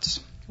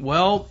thoughts?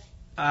 Well,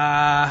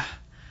 I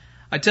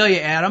tell you,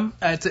 Adam,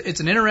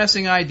 it's an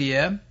interesting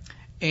idea.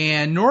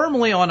 And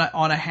normally on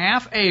a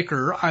half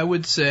acre, I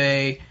would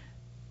say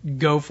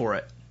go for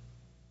it.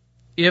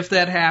 If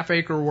that half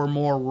acre were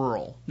more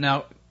rural.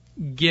 Now,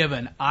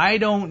 given I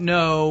don't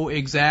know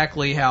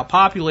exactly how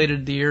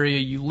populated the area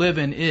you live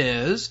in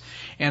is,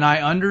 and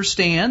I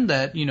understand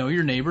that,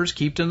 your neighbors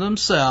keep to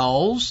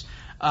themselves.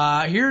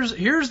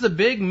 Here's the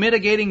big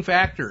mitigating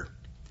factor.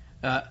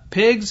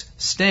 Pigs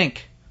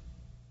stink.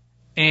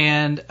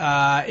 And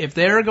if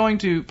they're going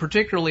to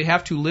particularly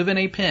have to live in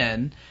a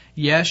pen,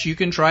 yes, you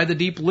can try the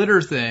deep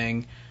litter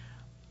thing,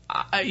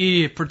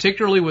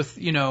 particularly with,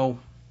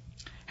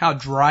 how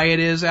dry it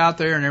is out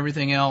there and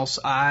everything else.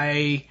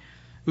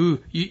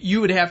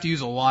 You would have to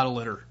use a lot of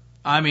litter.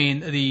 I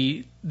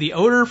mean, the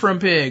odor from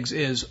pigs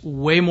is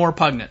way more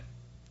pungent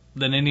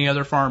than any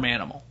other farm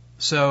animal.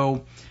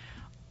 So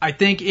I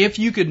think if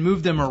you could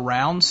move them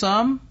around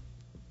some,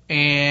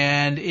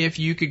 and if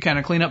you could kind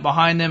of clean up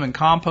behind them and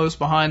compost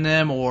behind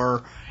them,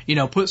 or,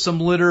 put some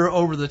litter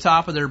over the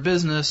top of their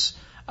business,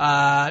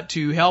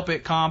 to help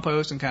it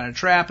compost and kind of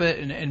trap it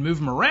and move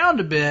them around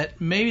a bit,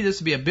 maybe this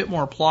would be a bit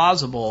more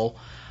plausible.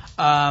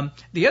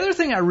 The other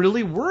thing I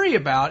really worry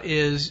about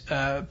is,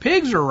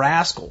 pigs are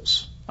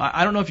rascals.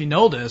 I don't know if you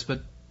know this,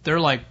 but they're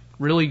like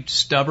really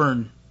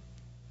stubborn,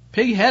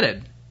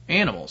 pig-headed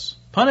animals,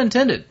 pun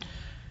intended.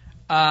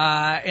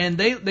 And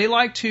they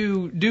like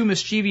to do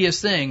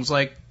mischievous things,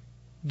 like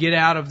get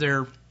out of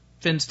their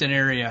fenced-in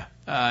area,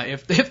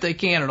 if they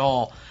can at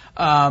all.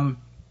 And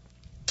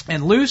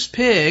loose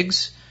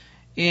pigs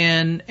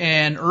in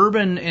an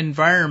urban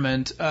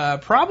environment,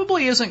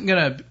 probably isn't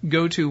going to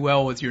go too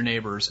well with your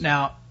neighbors.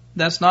 Now,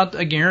 that's not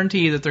a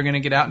guarantee that they're going to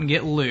get out and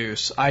get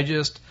loose.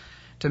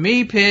 To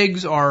me,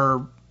 pigs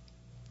are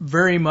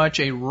very much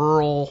a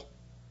rural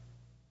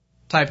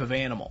type of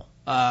animal.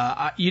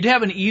 You'd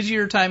have an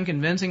easier time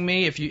convincing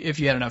me if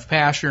you had enough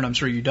pasture, and I'm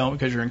sure you don't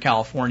because you're in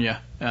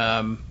California,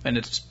 and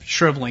it's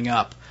shriveling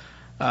up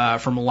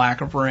from a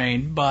lack of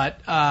rain. But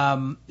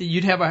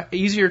you'd have an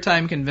easier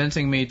time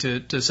convincing me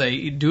to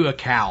say do a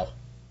cow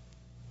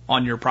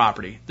on your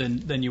property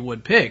than you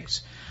would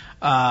pigs.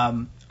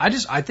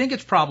 I think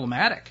it's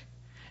problematic.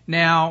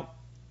 Now,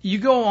 you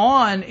go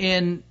on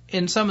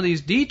in some of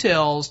these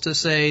details to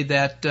say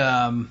that,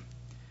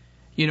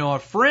 a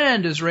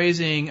friend is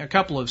raising a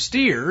couple of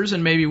steers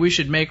and maybe we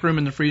should make room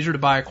in the freezer to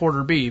buy a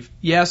quarter beef.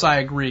 Yes, I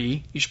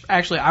agree.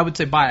 I would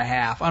say buy a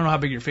half. I don't know how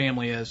big your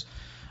family is.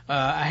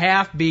 A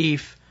half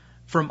beef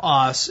from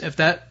us, if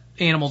that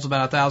animal's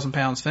about 1,000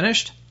 pounds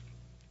finished,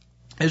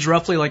 is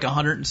roughly like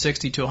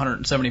 160 to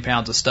 170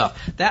 pounds of stuff.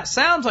 That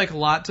sounds like a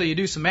lot till you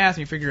do some math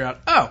and you figure out,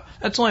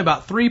 that's only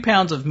about 3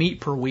 pounds of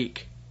meat per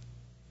week.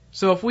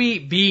 So if we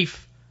eat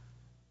beef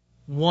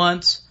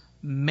once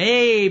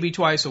maybe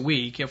twice a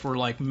week if we're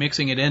like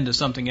mixing it into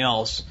something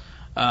else,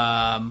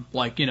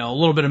 like, you know, a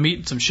little bit of meat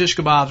and some shish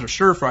kebabs or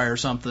stir fry or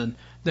something,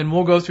 then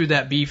we'll go through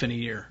that beef in a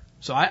year.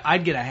 So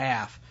I'd get a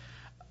half.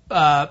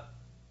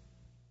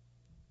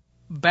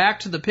 Back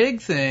to the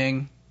pig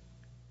thing.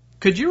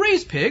 Could you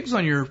raise pigs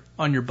on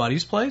your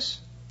buddy's place,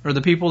 or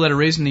the people that are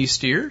raising these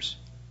steers?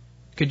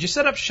 Could you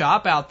set up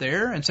shop out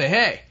there and say,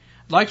 hey,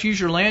 I'd like to use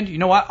your land. You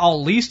know what?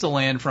 I'll lease the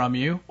land from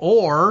you.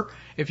 Or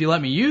if you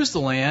let me use the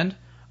land,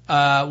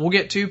 we'll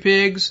get 2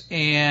 pigs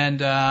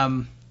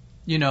and,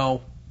 you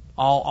know,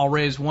 I'll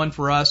raise one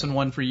for us and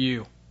one for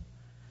you.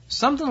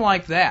 Something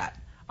like that.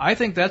 I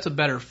think that's a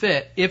better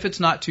fit if it's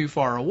not too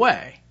far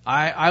away.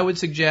 I would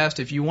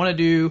suggest if you want to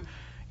do,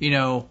 you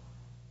know,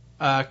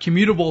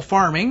 commutable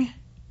farming,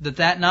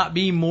 that not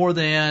be more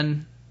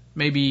than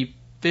maybe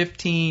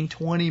 15,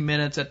 20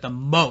 minutes at the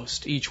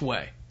most each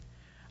way.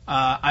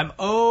 I'm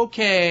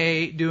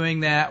okay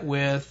doing that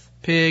with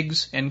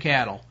pigs and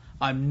cattle.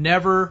 I'm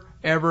never,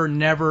 ever,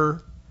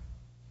 never,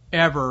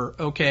 ever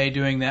okay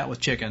doing that with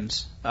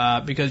chickens,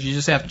 because you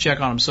just have to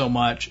check on them so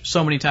much,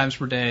 so many times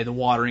per day. The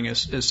watering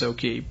is so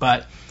key.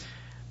 But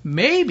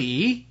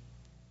maybe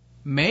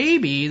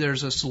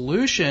there's a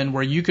solution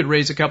where you could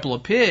raise a couple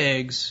of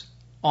pigs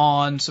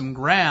on some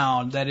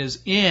ground that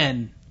is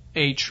in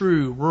a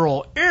true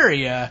rural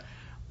area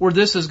where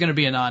this is going to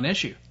be a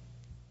non-issue.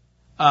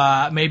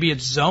 Maybe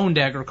it's zoned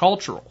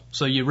agricultural,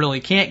 so you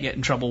really can't get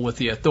in trouble with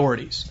the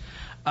authorities.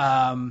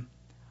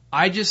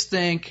 I just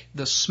think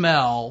the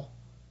smell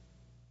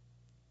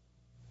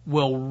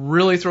will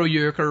really throw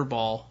you a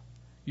curveball.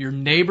 Your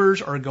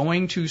neighbors are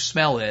going to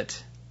smell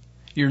it.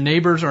 Your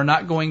neighbors are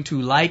not going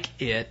to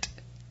like it.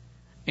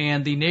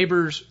 And the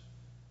neighbors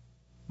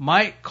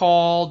might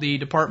call the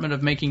Department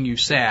of Making You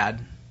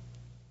Sad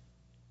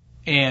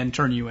and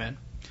turn you in.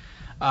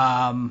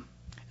 And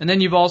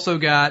then you've also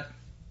got,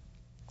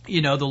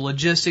 you know, the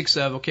logistics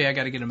of, okay, I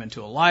got to get them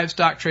into a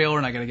livestock trailer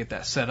and I got to get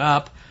that set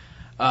up,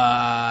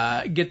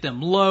 get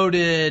them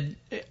loaded.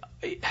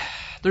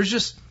 There's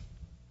just,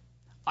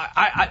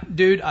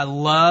 dude, I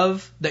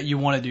love that you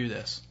want to do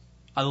this.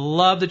 I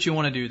love that you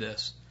want to do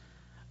this.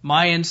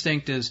 My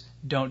instinct is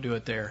don't do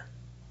it there.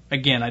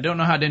 Again, I don't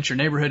know how dense your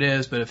neighborhood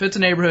is, but if it's a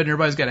neighborhood and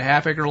everybody's got a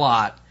half-acre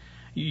lot,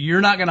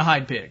 you're not going to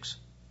hide pigs.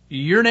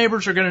 Your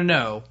neighbors are going to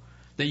know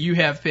that you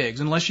have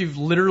pigs, unless you've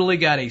literally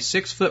got a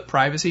 6-foot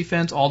privacy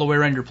fence all the way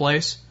around your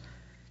place,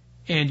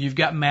 and you've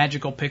got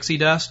magical pixie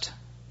dust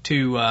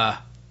to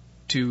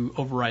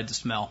override the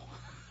smell.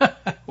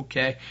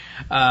 Okay,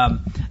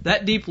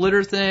 that deep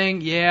litter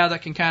thing, yeah,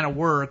 that can kind of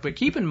work, but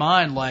keep in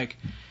mind, like,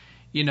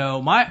 you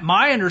know,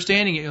 my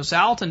understanding, you know,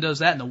 Salatin does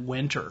that in the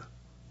winter.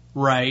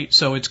 Right,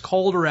 so it's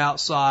colder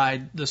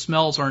outside, the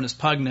smells aren't as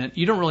pungent.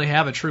 You don't really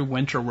have a true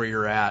winter where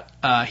you're at.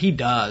 He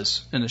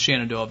does in the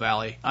Shenandoah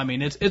Valley. I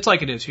mean, it's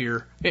like it is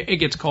here. It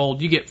gets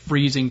cold, you get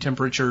freezing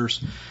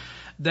temperatures.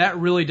 That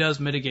really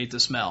does mitigate the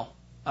smell.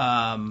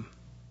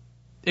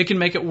 It can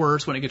make it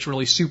worse when it gets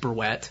really super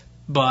wet,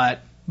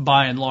 but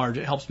by and large,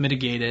 it helps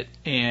mitigate it,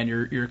 and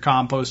you're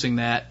composting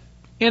that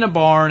in a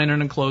barn, in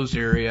an enclosed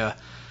area.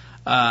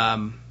 I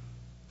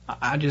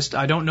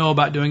don't know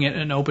about doing it in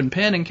an open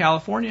pen in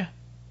California.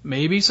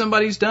 Maybe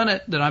somebody's done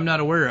it that I'm not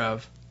aware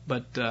of,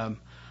 but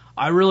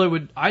I really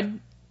would.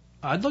 I'd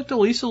look to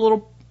lease a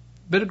little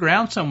bit of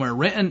ground somewhere,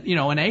 rent, you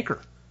know, an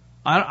acre.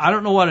 I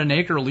don't know what an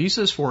acre lease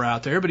is for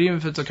out there, but even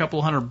if it's a couple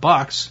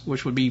 $100,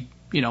 which would be,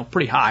 you know,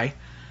 pretty high,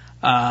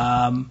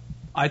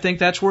 I think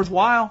that's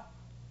worthwhile.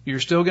 You're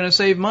still going to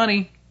save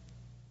money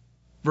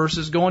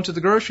versus going to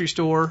the grocery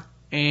store,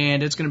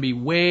 and it's going to be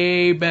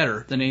way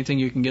better than anything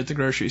you can get at the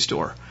grocery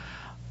store.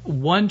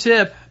 One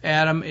tip,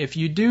 Adam, if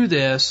you do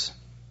this,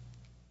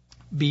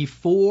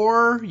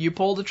 before you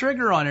pull the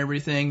trigger on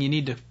everything, you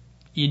need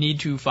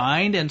to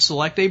find and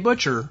select a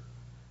butcher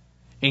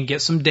and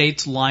get some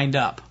dates lined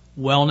up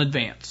well in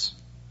advance.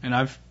 And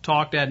I've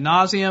talked ad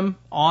nauseum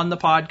on the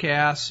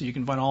podcast. You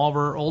can find all of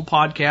our old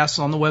podcasts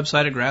on the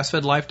website at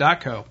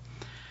grassfedlife.co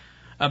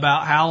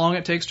about how long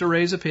it takes to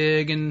raise a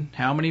pig and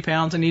how many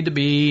pounds they need to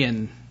be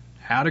and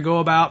how to go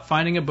about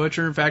finding a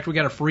butcher. In fact, we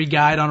got a free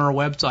guide on our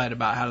website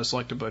about how to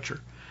select a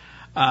butcher.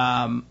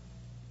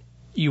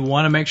 You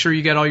want to make sure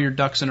you get all your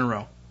ducks in a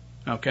row.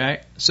 Okay?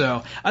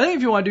 So I think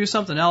if you want to do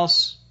something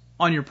else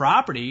on your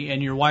property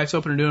and your wife's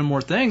open to doing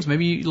more things,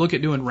 maybe you look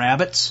at doing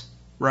rabbits,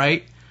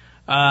 right?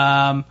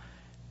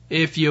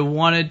 If you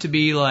wanted to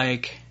be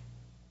like,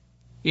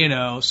 you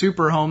know,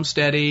 super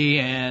homesteady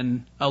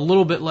and a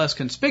little bit less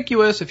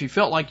conspicuous, if you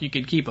felt like you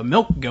could keep a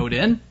milk goat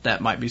in,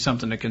 that might be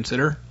something to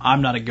consider.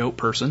 I'm not a goat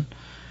person.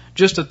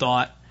 Just a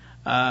thought.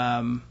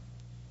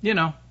 You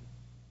know,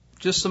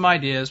 just some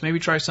ideas. Maybe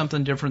try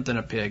something different than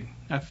a pig.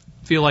 I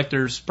feel like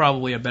there's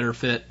probably a better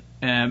fit,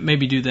 and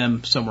maybe do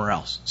them somewhere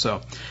else.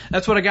 So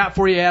that's what I got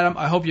for you, Adam.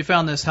 I hope you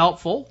found this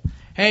helpful.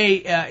 Hey,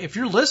 if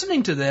you're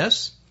listening to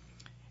this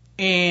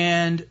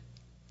and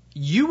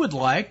you would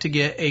like to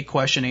get a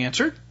question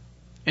answered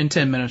in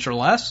 10 minutes or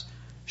less,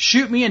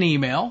 shoot me an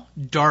email,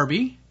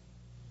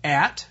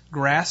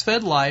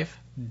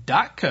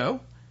 darby@grassfedlife.co,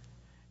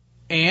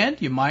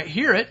 and you might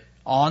hear it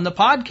on the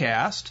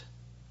podcast,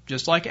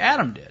 just like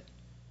Adam did.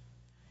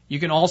 You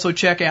can also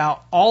check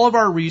out all of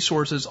our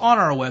resources on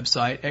our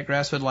website at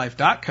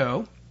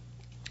grassfedlife.co.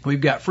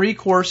 We've got free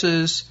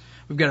courses.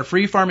 We've got a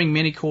free farming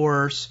mini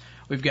course.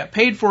 We've got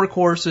paid for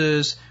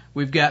courses.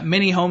 We've got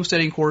mini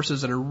homesteading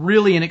courses that are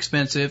really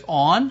inexpensive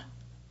on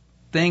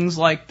things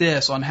like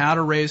this, on how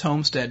to raise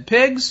homestead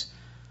pigs.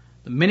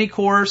 The mini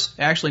course,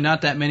 actually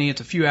not that many,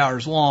 it's a few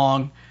hours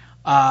long,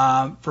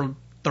 for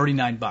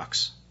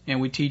 $39.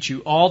 And we teach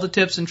you all the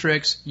tips and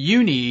tricks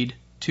you need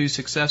to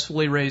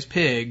successfully raise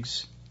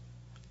pigs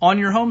on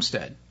your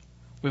homestead.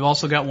 We've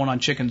also got one on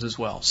chickens as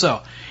well.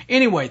 So,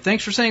 anyway,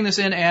 thanks for sending this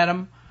in,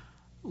 Adam.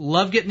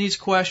 Love getting these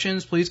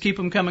questions. Please keep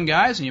them coming,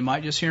 guys, and you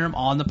might just hear them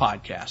on the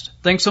podcast.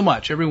 Thanks so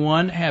much,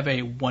 everyone. Have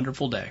a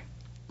wonderful day.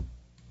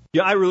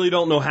 Yeah, I really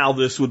don't know how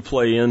this would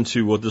play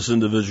into what this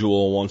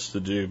individual wants to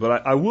do,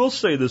 but I will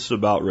say this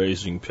about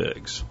raising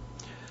pigs.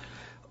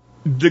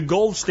 The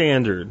gold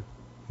standard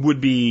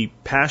would be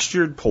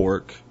pastured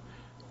pork,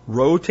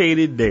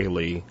 rotated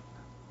daily,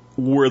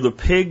 where the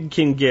pig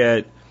can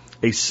get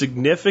a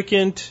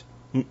significant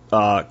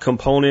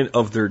component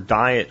of their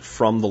diet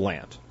from the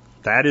land.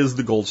 That is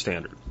the gold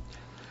standard.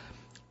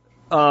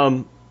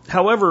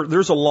 However,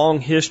 there's a long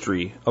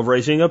history of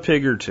raising a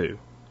pig or two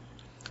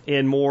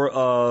in more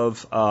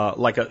of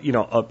like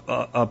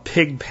a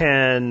pig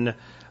pen,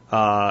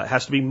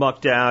 has to be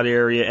mucked out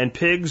area, and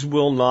pigs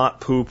will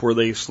not poop where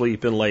they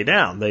sleep and lay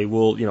down. They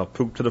will,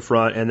 poop to the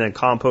front, and then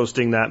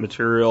composting that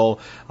material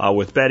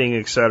with bedding,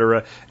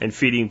 etc., and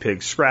feeding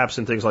pigs scraps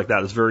and things like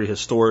that is very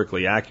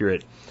historically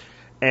accurate.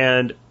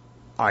 And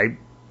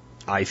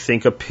I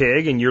think a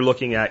pig, and you're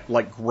looking at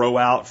like grow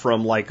out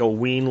from like a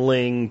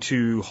weanling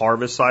to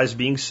harvest size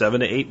being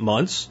 7 to 8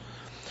 months.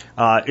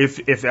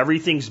 If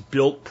everything's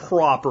built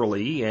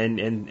properly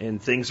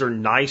and things are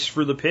nice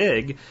for the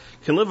pig,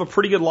 can live a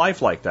pretty good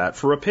life like that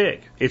for a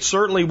pig. It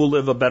certainly will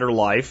live a better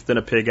life than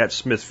a pig at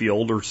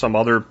Smithfield or some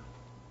other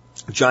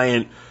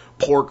giant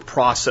pork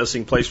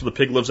processing place where the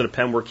pig lives in a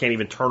pen where it can't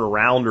even turn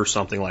around or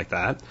something like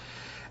that.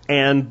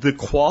 And the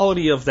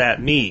quality of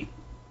that meat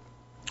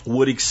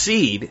would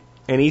exceed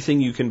anything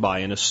you can buy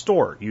in a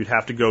store. You'd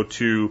have to go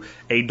to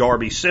a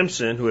Darby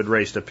Simpson who had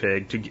raised a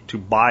pig to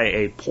buy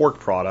a pork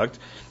product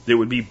that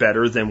would be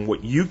better than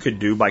what you could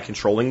do by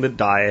controlling the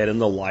diet and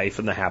the life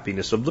and the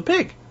happiness of the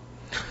pig.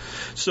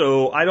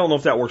 So I don't know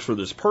if that works for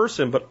this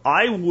person, but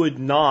I would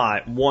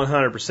not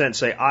 100%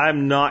 say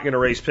I'm not going to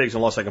raise pigs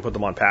unless I can put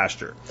them on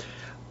pasture.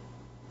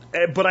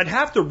 But I'd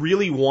have to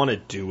really want to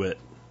do it.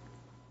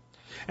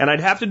 And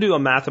I'd have to do a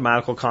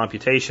mathematical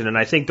computation, and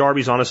I think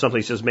Darby's onto something.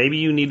 He says maybe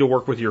you need to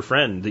work with your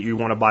friend that you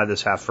want to buy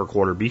this half for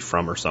quarter beef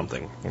from or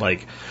something.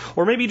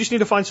 Or maybe you just need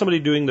to find somebody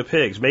doing the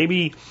pigs.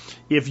 Maybe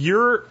if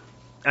you're,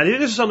 and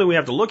this is something we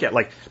have to look at,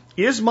 like,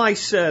 is my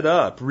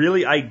setup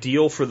really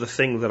ideal for the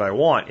thing that I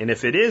want? And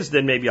if it is,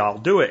 then maybe I'll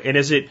do it. And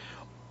is it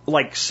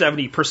like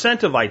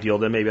 70% of ideal,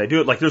 then maybe I do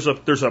it. Like there's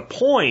a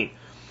point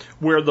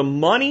where the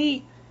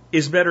money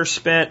is better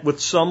spent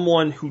with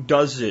someone who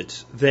does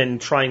it than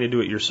trying to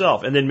do it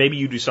yourself. And then maybe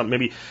you do something,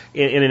 maybe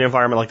in an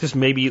environment like this,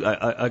 maybe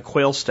a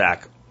quail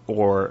stack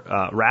or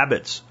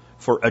rabbits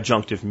for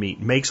adjunctive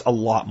meat makes a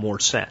lot more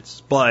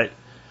sense. But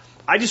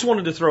I just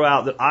wanted to throw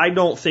out that I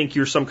don't think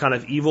you're some kind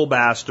of evil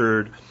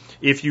bastard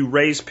if you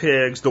raise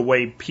pigs the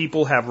way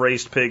people have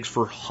raised pigs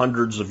for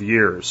hundreds of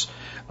years.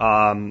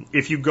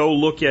 If you go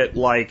look at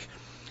like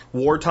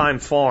Wartime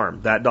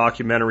Farm, that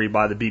documentary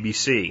by the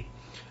BBC,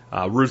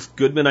 Ruth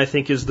Goodman, I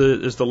think, is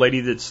the lady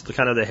that's the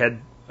kind of the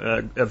head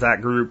of that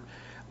group.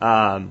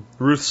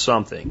 Ruth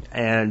something,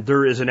 and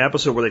there is an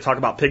episode where they talk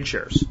about pig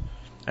shares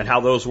and how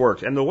those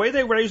work. And the way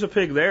they raise a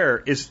pig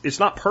there it's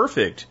not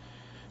perfect,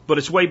 but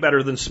it's way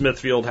better than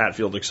Smithfield,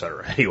 Hatfield,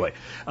 etc. Anyway,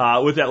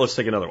 with that, let's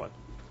take another one.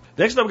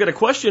 Next, I've got a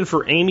question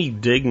for Amy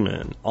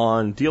Digman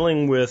on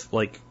dealing with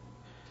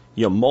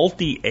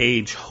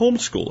multi-age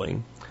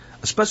homeschooling.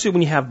 Especially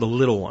when you have the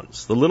little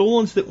ones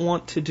that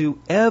want to do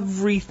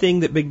everything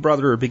that Big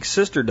Brother or Big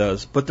Sister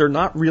does, but they're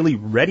not really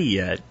ready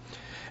yet.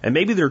 And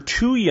maybe they're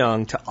too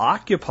young to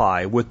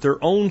occupy with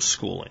their own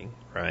schooling,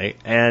 right?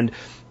 And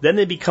then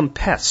they become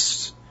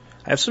pests.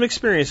 I have some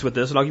experience with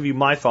this, and I'll give you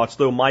my thoughts,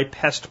 though my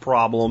pest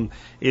problem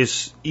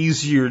is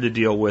easier to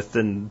deal with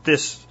than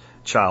this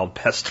child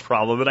pest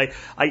problem. And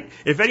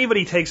if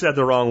anybody takes that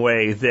the wrong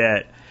way,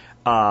 that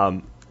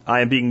I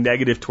am being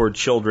negative toward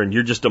children,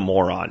 you're just a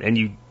moron, and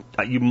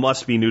you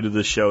must be new to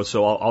this show,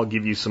 so I'll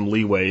give you some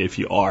leeway if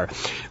you are.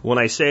 When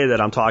I say that,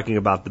 I'm talking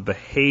about the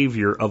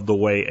behavior of the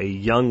way a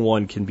young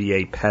one can be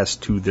a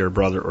pest to their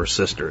brother or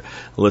sister.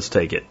 Let's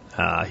take it.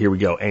 Here we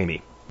go,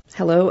 Amy.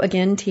 Hello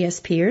again,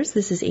 TSPers.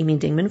 This is Amy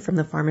Dingman from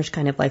the Farmers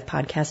Kind of Life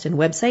podcast and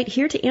website,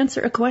 here to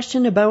answer a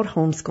question about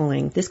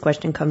homeschooling. This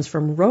question comes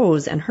from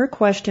Rose, and her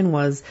question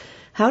was,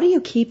 how do you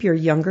keep your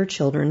younger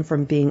children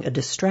from being a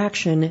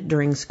distraction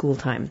during school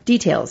time?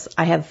 Details.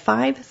 I have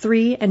 5,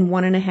 3, and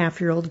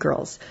 1.5-year-old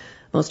girls.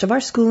 Most of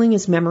our schooling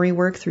is memory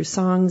work through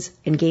songs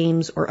and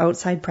games or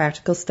outside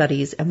practical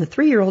studies, and the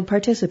 3-year-old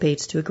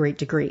participates to a great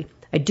degree.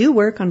 I do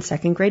work on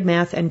second grade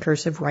math and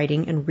cursive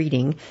writing and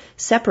reading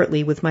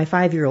separately with my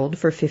 5-year-old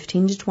for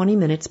 15 to 20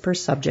 minutes per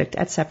subject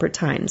at separate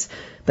times.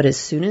 But as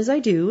soon as I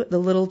do, the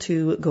little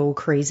two go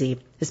crazy,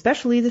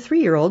 especially the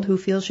 3-year-old who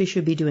feels she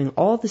should be doing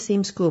all the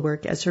same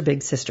schoolwork as her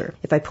big sister.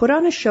 If I put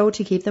on a show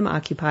to keep them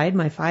occupied,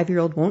 my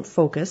 5-year-old won't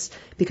focus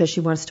because she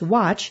wants to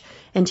watch,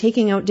 and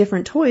taking out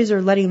different toys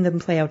or letting them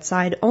play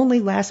outside only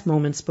lasts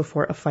moments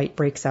before a fight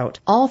breaks out.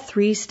 All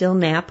 3 still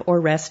nap or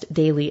rest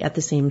daily at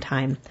the same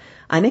time.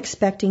 I'm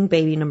expecting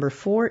baby number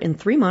 4 in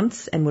 3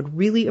 months and would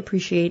really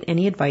appreciate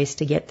any advice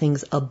to get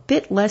things a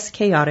bit less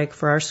chaotic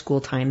for our school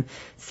time.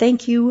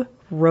 Thank you,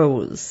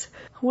 Rose.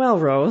 Well,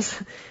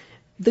 Rose,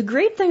 the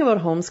great thing about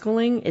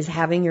homeschooling is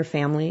having your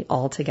family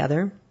all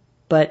together.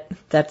 But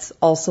that's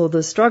also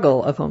the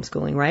struggle of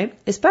homeschooling, right?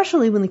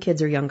 Especially when the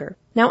kids are younger.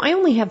 Now, I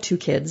only have 2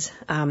 kids.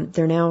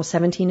 They're now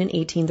 17 and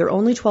 18. They're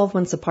only 12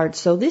 months apart.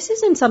 So this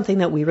isn't something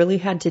that we really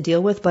had to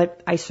deal with,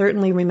 but I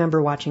certainly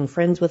remember watching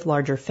friends with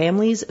larger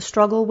families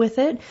struggle with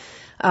it.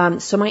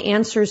 So my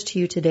answers to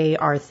you today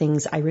are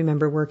things I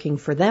remember working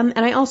for them.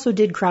 And I also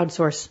did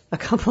crowdsource a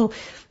couple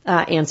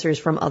answers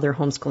from other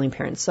homeschooling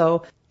parents.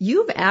 So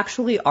you've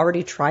actually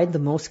already tried the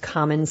most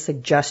common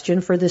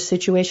suggestion for this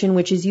situation,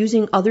 which is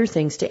using other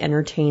things to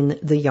entertain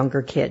the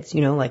younger kids,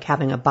 like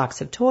having a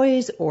box of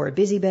toys or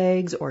busy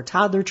bags or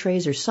toddler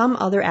trays or some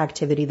other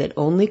activity that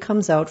only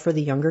comes out for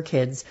the younger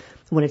kids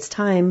when it's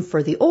time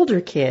for the older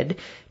kid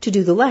to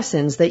do the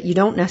lessons that you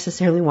don't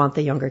necessarily want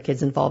the younger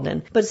kids involved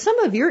in. But some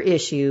of your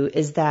issue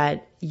is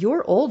that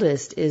your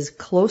oldest is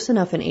close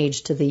enough in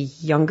age to the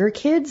younger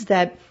kids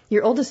that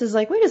your oldest is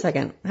like, wait a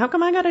second, how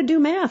come I got to do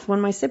math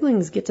when my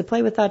siblings get to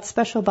play with that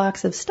special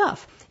box of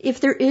stuff? If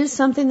there is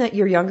something that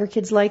your younger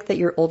kids like that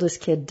your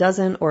oldest kid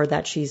doesn't, or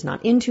that she's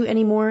not into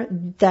anymore,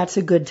 that's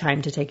a good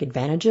time to take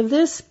advantage of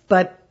this.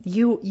 But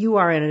you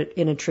are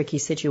in a tricky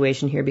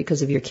situation here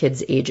because of your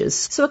kids'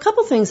 ages. So a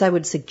couple things I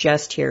would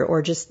suggest here,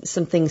 or just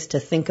some things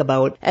to think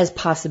about as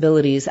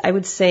possibilities. I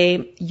would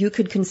say you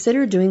could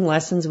consider doing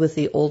lessons with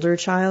the older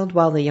child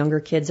while the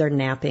younger kids are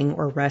napping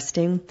or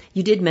resting.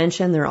 You did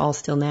mention they're all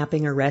still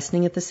napping or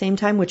resting at the same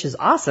time, which is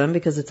awesome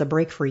because it's a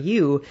break for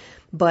you.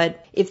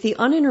 But if the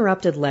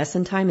uninterrupted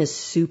lesson time is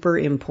super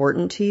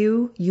important to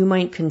you, you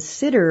might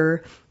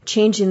consider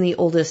changing the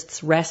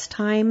oldest's rest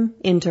time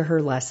into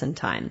her lesson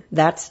time.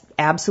 That's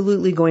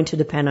absolutely going to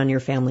depend on your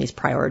family's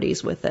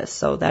priorities with this.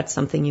 So that's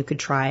something you could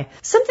try.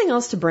 Something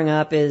else to bring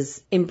up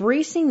is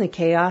embracing the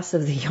chaos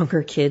of the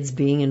younger kids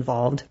being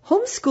involved.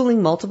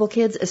 Homeschooling multiple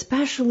kids,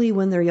 especially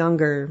when they're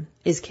younger,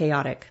 is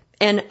chaotic.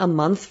 And a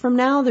month from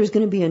now, there's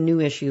going to be a new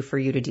issue for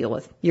you to deal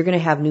with. You're going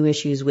to have new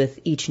issues with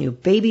each new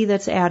baby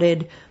that's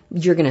added.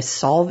 You're going to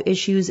solve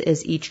issues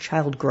as each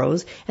child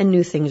grows, and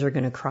new things are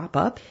going to crop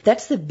up.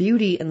 That's the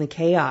beauty and the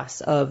chaos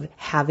of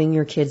having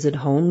your kids at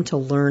home to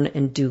learn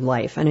and do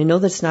life. And I know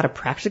that's not a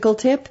practical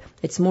tip.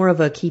 It's more of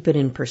a keep it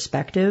in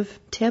perspective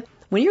tip.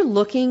 When you're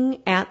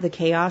looking at the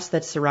chaos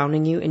that's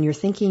surrounding you and you're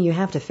thinking you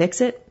have to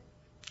fix it,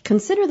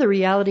 consider the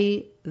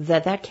reality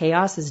that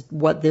chaos is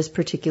what this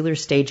particular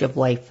stage of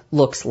life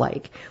looks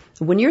like.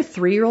 When your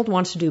 3-year-old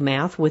wants to do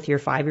math with your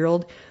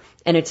 5-year-old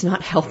and it's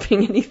not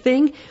helping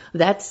anything,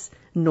 that's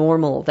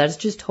normal. That's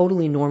just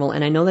totally normal.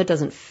 And I know that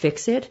doesn't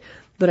fix it,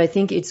 but I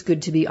think it's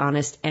good to be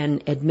honest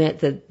and admit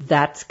that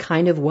that's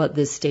kind of what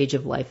this stage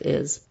of life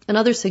is.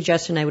 Another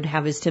suggestion I would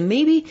have is to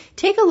maybe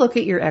take a look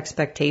at your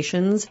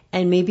expectations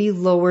and maybe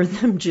lower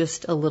them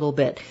just a little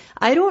bit.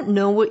 I don't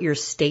know what your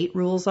state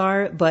rules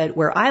are, but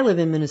where I live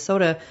in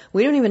Minnesota,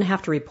 we don't even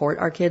have to report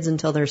our kids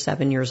until they're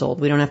 7 years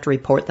old. We don't have to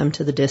report them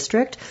to the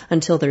district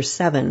until they're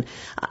 7.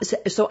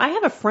 So I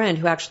have a friend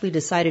who actually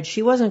decided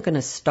she wasn't going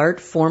to start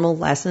formal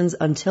lessons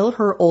until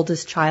her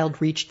oldest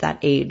child reached that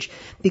age,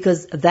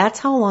 because that's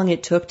how long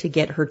it took to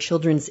get her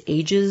children's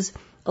ages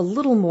a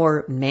little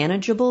more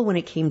manageable when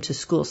it came to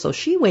school. So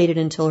she waited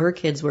until her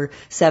kids were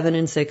 7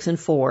 and 6 and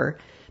 4,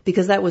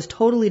 because that was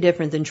totally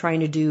different than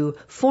trying to do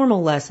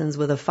formal lessons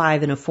with a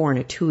 5 and a 4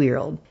 and a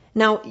 2-year-old.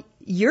 Now,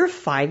 your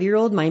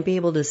 5-year-old might be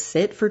able to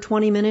sit for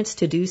 20 minutes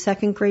to do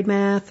second grade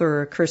math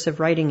or cursive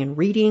writing and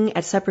reading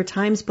at separate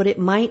times, but it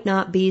might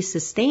not be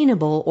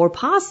sustainable or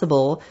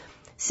possible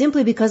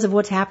simply because of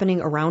what's happening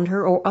around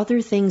her or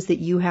other things that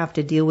you have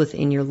to deal with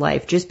in your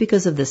life, just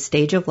because of the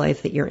stage of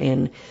life that you're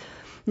in.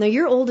 Now,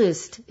 your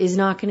oldest is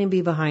not going to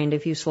be behind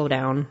if you slow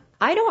down.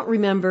 I don't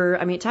remember,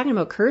 talking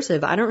about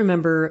cursive, I don't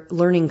remember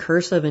learning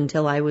cursive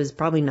until I was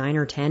probably 9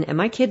 or 10, and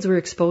my kids were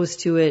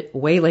exposed to it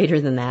way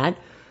later than that.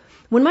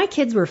 When my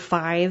kids were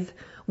 5,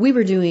 we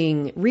were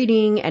doing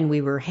reading and we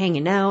were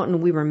hanging out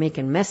and we were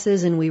making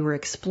messes and we were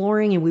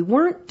exploring, and we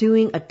weren't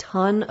doing a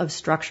ton of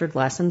structured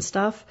lesson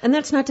stuff. And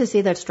that's not to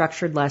say that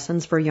structured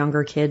lessons for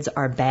younger kids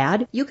are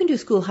bad. You can do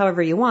school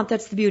however you want.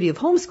 That's the beauty of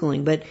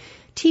homeschooling. But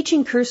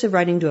teaching cursive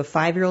writing to a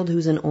 5-year-old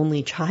who's an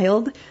only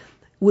child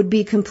would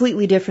be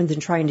completely different than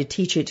trying to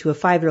teach it to a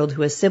 5-year-old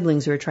who has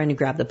siblings who are trying to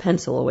grab the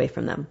pencil away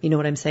from them. You know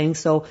what I'm saying?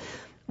 So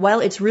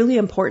While it's really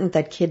important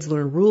that kids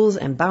learn rules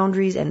and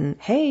boundaries and,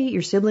 hey,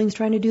 your sibling's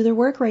trying to do their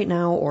work right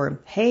now, or,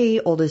 hey,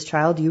 oldest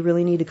child, you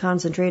really need to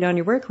concentrate on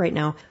your work right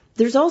now,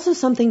 there's also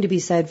something to be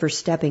said for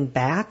stepping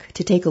back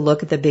to take a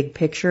look at the big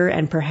picture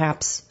and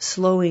perhaps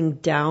slowing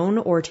down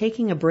or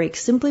taking a break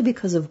simply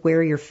because of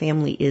where your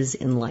family is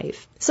in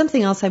life.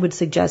 Something else I would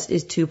suggest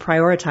is to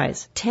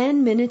prioritize.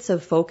 10 minutes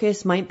of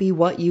focus might be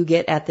what you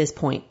get at this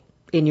point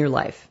in your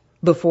life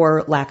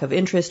before lack of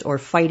interest or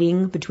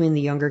fighting between the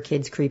younger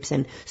kids creeps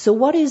in. So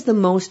what is the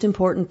most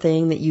important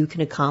thing that you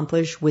can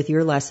accomplish with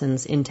your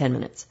lessons in 10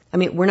 minutes? I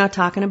mean, we're not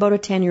talking about a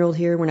 10-year-old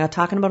here. We're not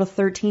talking about a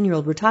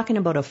 13-year-old. We're talking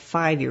about a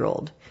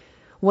 5-year-old.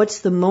 What's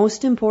the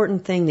most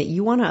important thing that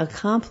you want to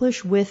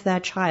accomplish with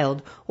that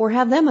child or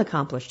have them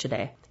accomplish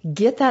today?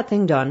 Get that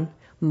thing done,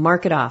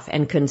 mark it off,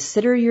 and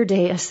consider your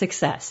day a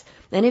success.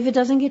 And if it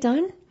doesn't get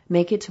done,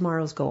 make it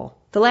tomorrow's goal.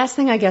 The last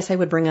thing I guess I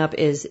would bring up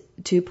is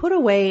to put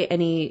away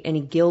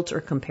any guilt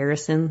or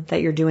comparison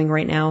that you're doing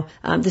right now.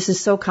 This is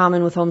so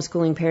common with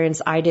homeschooling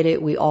parents. I did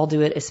it. We all do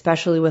it,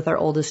 especially with our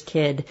oldest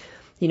kid.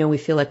 You know, we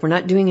feel like we're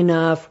not doing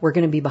enough. We're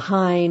going to be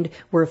behind.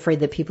 We're afraid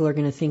that people are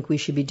going to think we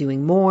should be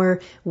doing more.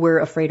 We're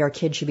afraid our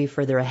kid should be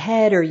further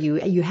ahead, or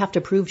you have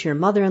to prove to your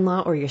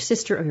mother-in-law or your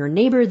sister or your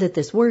neighbor that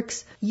this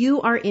works. You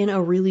are in a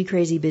really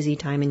crazy busy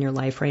time in your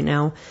life right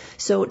now.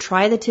 So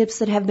try the tips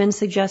that have been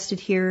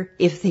suggested here.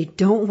 If they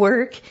don't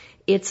work,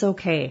 it's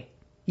okay.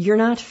 You're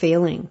not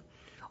failing.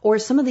 Or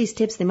some of these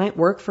tips, they might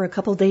work for a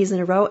couple days in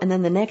a row, and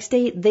then the next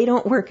day, they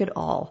don't work at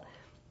all.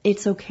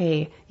 It's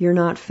okay. You're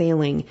not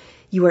failing.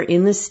 You are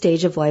in this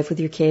stage of life with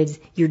your kids.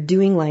 You're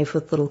doing life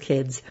with little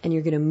kids. And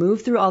you're going to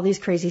move through all these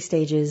crazy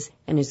stages,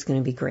 and it's going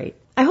to be great.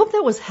 I hope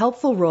that was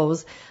helpful,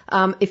 Rose.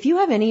 If you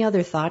have any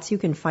other thoughts, you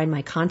can find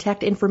my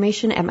contact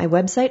information at my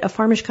website,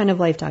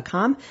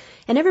 afarmishkindoflife.com.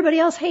 And everybody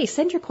else, hey,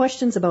 send your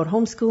questions about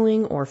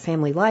homeschooling or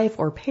family life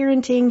or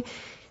parenting.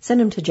 Send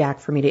them to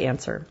Jack for me to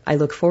answer. I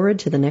look forward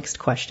to the next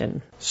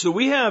question. So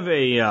we have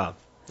a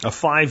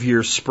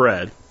 5-year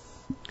spread,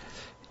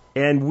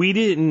 and we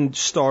didn't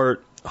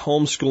start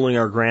homeschooling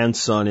our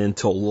grandson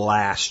until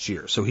last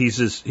year. So we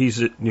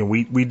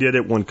did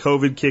it when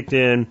COVID kicked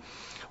in.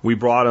 We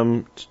brought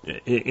him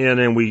in,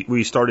 and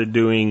we started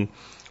doing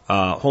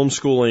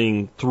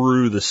homeschooling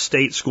through the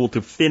state school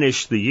to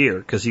finish the year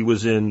because he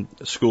was in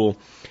school.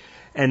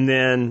 And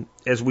then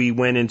as we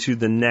went into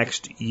the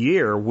next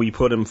year, we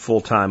put him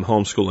full-time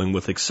homeschooling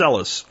with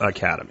Excellus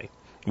Academy,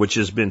 which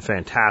has been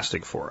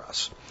fantastic for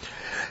us.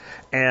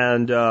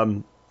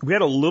 And we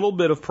had a little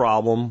bit of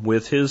problem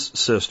with his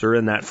sister.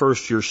 In that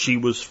first year, she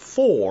was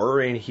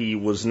 4 and he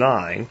was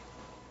 9.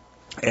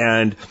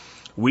 And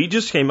we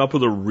just came up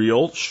with a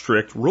real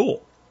strict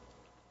rule.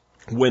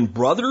 When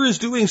brother is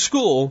doing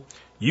school,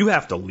 you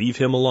have to leave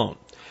him alone.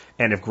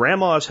 And if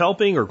grandma is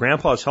helping or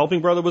grandpa is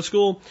helping brother with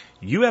school,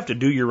 you have to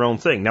do your own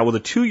thing. Now, with a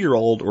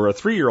 2-year-old or a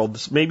 3-year-old,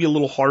 this may be a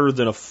little harder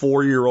than a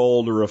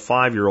 4-year-old or a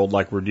 5-year-old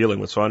like we're dealing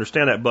with. So I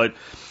understand that. But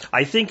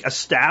I think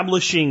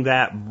establishing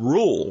that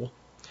rule,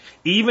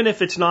 even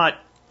if it's not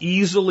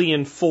easily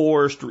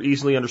enforced or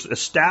easily understood,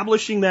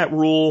 establishing that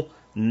rule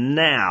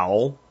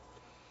now,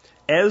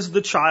 as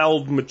the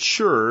child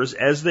matures,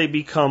 as they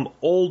become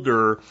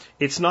older,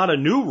 it's not a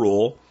new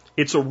rule.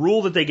 It's a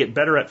rule that they get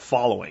better at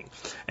following.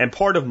 And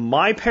part of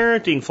my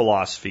parenting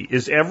philosophy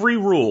is every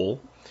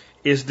rule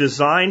is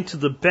designed to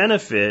the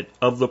benefit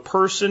of the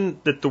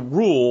person that the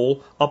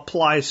rule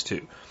applies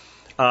to.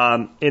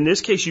 In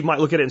this case, you might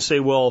look at it and say,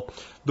 well,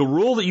 the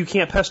rule that you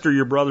can't pester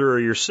your brother or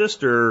your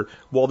sister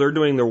while they're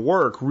doing their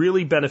work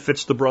really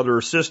benefits the brother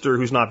or sister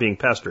who's not being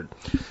pestered.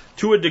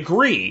 To a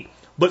degree,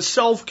 but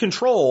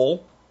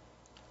self-control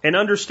and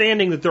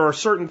understanding that there are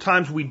certain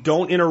times we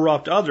don't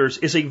interrupt others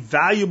is a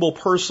valuable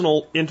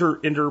personal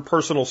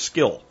interpersonal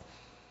skill.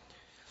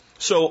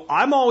 So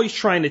I'm always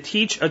trying to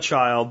teach a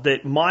child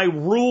that my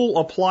rule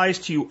applies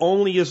to you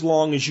only as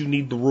long as you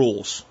need the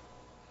rules.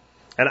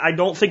 And I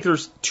don't think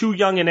there's too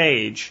young an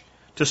age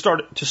to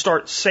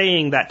start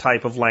saying that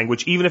type of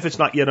language, even if it's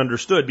not yet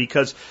understood,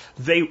 because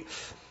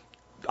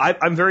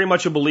I'm very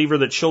much a believer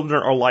that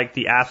children are like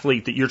the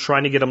athlete that you're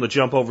trying to get them to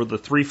jump over the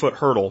 3-foot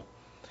hurdle.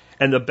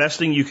 And the best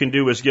thing you can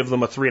do is give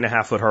them a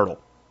 3.5-foot hurdle.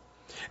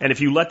 And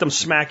if you let them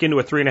smack into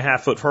a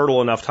 3.5-foot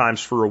hurdle enough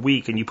times for a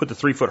week and you put the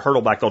 3-foot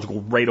hurdle back, they'll go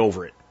right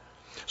over it.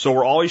 So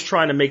we're always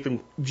trying to make them,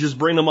 just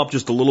bring them up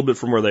just a little bit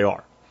from where they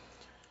are.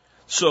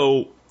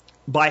 So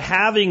by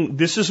having,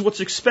 this is what's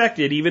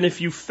expected, even if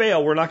you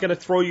fail, we're not going to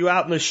throw you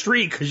out in the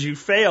street because you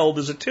failed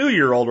as a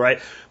 2-year-old, right?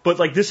 But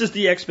like, this is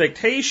the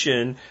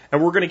expectation,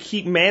 and we're going to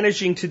keep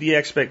managing to the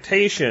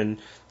expectation.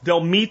 They'll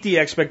meet the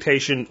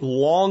expectation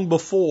long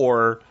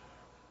before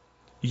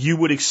you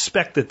would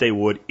expect that they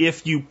would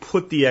if you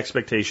put the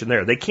expectation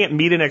there. They can't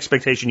meet an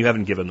expectation you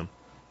haven't given them.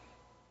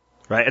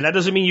 Right? And that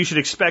doesn't mean you should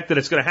expect that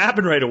it's going to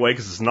happen right away,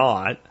 because it's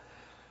not.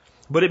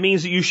 But it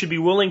means that you should be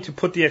willing to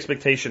put the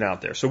expectation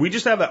out there. So we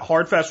just have that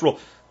hard, fast rule.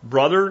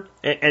 Brother,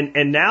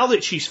 and now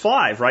that she's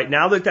 5, right?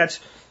 Now that that's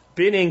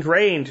been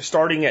ingrained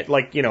starting at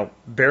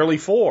barely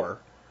 4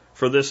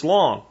 for this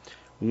long.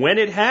 When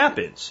it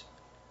happens,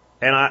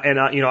 And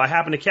I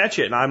happen to catch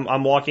it, and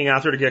I'm walking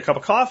out there to get a cup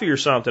of coffee or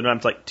something, and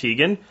I'm like,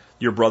 Tegan,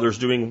 your brother's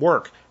doing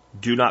work.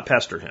 Do not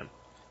pester him.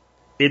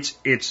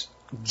 It's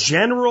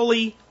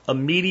generally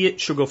immediate.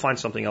 She'll go find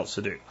something else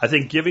to do. I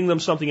think giving them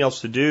something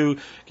else to do,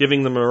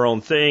 giving them their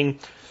own thing,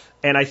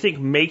 and I think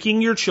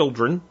making your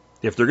children,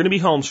 if they're going to be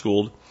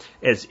homeschooled,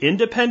 as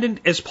independent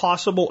as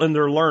possible in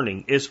their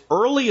learning, as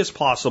early as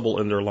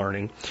possible in their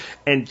learning,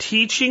 and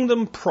teaching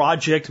them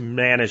project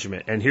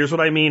management. And here's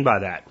what I mean by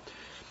that.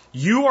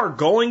 You are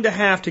going to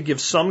have to give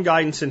some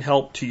guidance and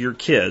help to your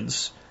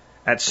kids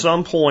at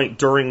some point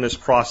during this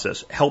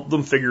process. Help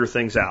them figure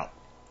things out.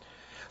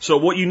 So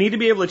what you need to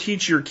be able to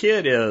teach your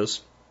kid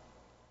is,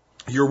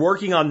 you're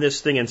working on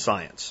this thing in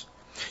science.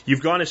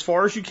 You've gone as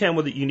far as you can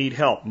with it. You need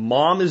help.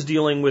 Mom is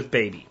dealing with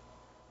baby.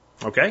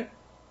 Okay?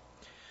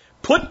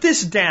 Put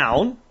this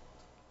down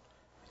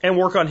and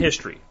work on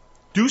history.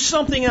 Do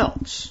something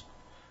else.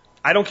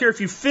 I don't care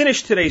if you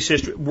finish today's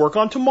history. Work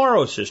on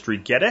tomorrow's history.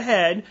 Get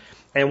ahead.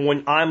 And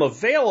when I'm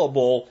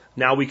available,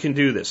 now we can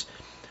do this.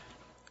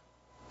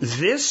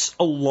 This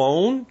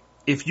alone,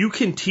 if you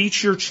can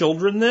teach your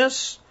children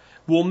this,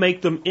 will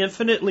make them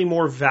infinitely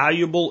more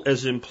valuable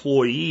as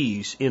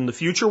employees in the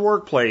future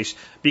workplace,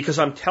 because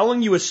I'm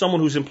telling you, as someone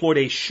who's employed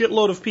a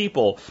shitload of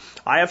people,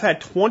 I have had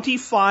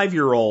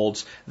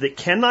 25-year-olds that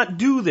cannot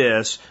do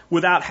this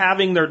without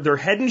having their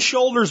head and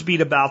shoulders beat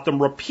about them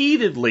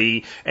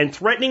repeatedly and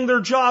threatening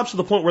their jobs to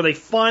the point where they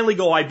finally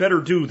go, I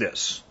better do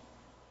this.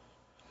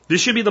 This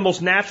should be the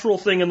most natural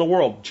thing in the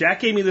world. Jack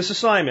gave me this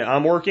assignment.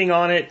 I'm working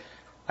on it.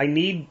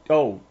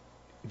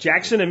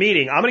 Jack's in a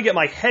meeting. I'm going to get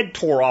my head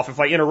tore off if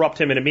I interrupt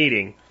him in a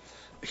meeting.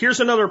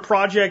 Here's another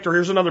project, or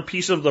here's another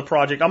piece of the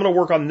project. I'm going to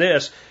work on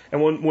this.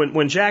 And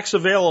when Jack's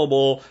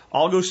available,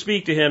 I'll go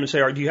speak to him and say,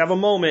 all right, do you have a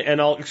moment? And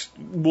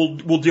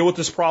we'll deal with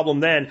this problem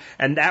then.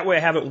 And that way I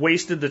haven't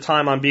wasted the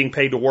time I'm being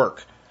paid to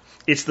work.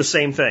 It's the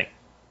same thing.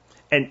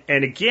 And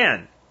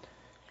again,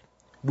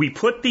 we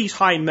put these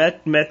high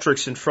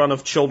metrics in front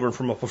of children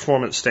from a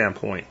performance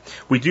standpoint.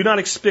 We do not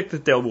expect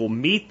that they will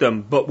meet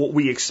them, but what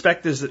we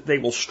expect is that they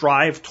will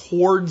strive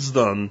towards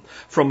them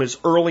from as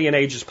early an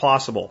age as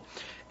possible.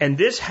 And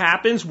this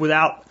happens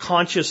without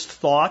conscious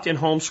thought in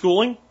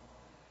homeschooling.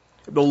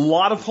 A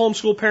lot of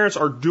homeschool parents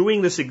are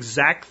doing this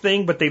exact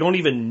thing, but they don't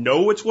even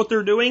know it's what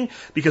they're doing,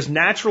 because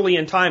naturally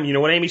in time, you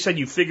know what Amy said,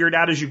 you figure it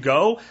out as you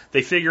go.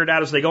 They figure it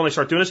out as they go and they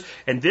start doing this.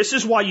 And this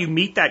is why you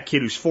meet that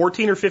kid who's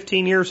 14 or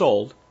 15 years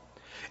old,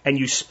 and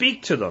you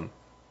speak to them,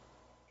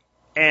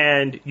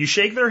 and you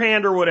shake their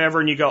hand or whatever,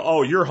 and you go,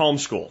 oh, you're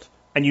homeschooled.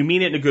 And you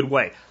mean it in a good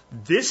way.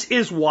 This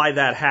is why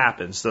that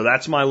happens. So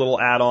that's my little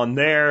add-on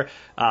there.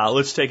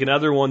 Let's take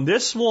another one.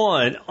 This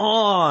one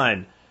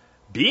on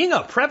being a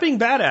prepping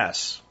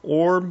badass.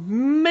 Or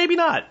maybe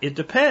not. It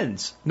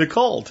depends.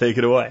 Nicole, take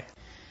it away.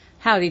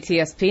 Howdy,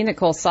 TSP.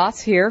 Nicole Sauce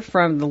here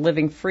from the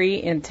Living Free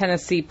in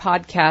Tennessee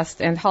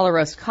podcast and Hollow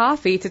Roast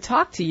Coffee to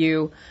talk to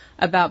you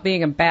about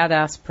being a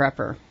badass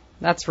prepper.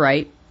 That's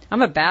right.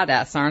 I'm a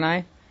badass, aren't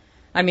I?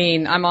 I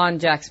mean, I'm on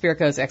Jack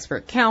Spirko's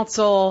Expert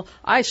Council.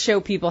 I show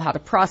people how to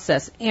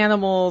process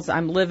animals.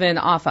 I'm living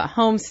off a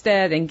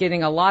homestead and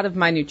getting a lot of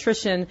my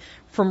nutrition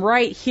from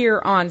right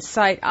here on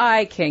site.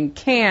 I can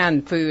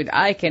food.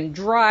 I can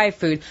dry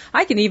food.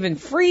 I can even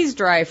freeze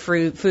dry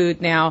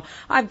food now.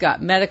 I've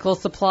got medical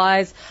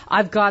supplies.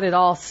 I've got it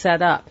all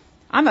set up.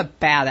 I'm a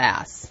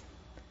badass.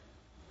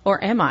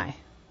 Or am I?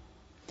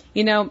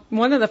 You know,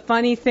 one of the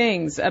funny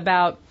things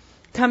about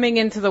coming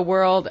into the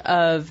world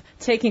of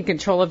taking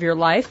control of your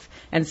life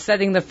and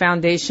setting the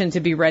foundation to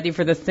be ready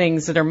for the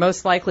things that are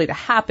most likely to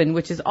happen,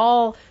 which is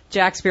all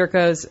Jack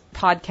Spirko's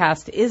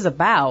podcast is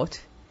about,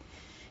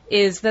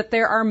 is that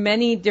there are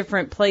many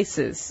different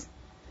places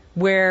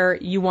where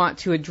you want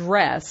to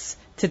address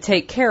to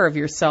take care of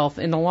yourself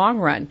in the long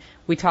run.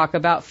 We talk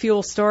about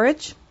fuel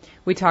storage.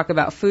 We talk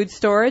about food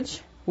storage.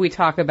 We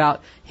talk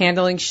about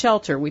handling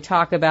shelter. We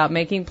talk about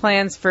making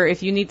plans for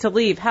if you need to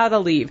leave, how to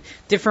leave,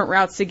 different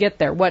routes to get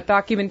there, what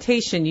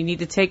documentation you need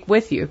to take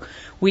with you.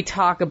 We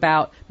talk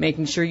about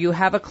making sure you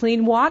have a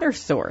clean water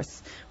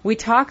source. We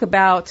talk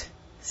about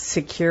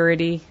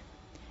security,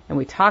 and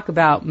we talk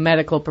about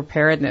medical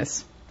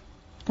preparedness.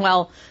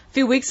 Well, a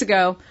few weeks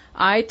ago,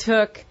 I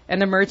took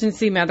an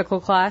emergency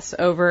medical class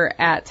over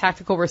at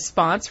Tactical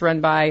Response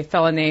run by a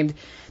fellow named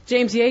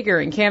James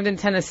Yeager in Camden,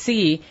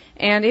 Tennessee,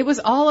 and it was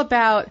all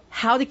about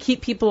how to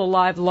keep people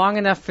alive long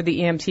enough for the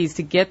EMTs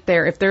to get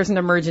there if there's an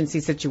emergency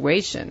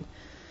situation.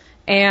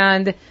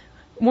 And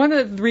one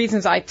of the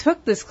reasons I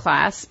took this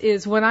class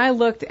is when I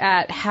looked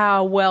at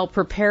how well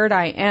prepared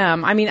I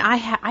am. I mean,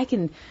 I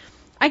can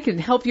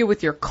help you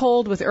with your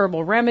cold with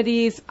herbal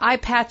remedies. I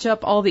patch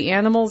up all the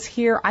animals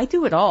here. I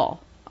do it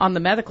all on the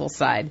medical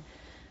side.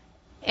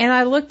 And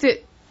I looked at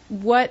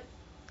what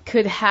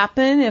could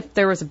happen if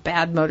there was a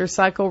bad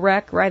motorcycle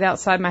wreck right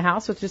outside my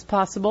house, which is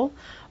possible,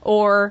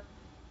 or,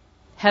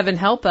 heaven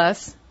help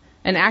us,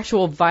 an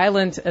actual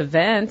violent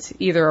event,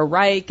 either a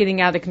riot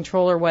getting out of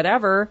control or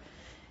whatever,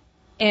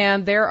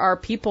 and there are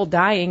people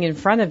dying in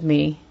front of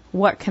me.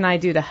 What can I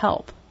do to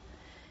help?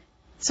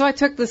 So I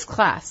took this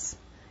class,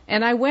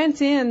 And I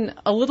went in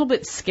a little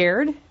bit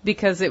scared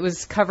because it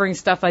was covering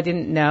stuff I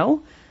didn't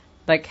know,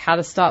 like how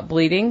to stop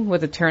bleeding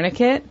with a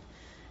tourniquet,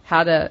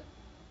 how to,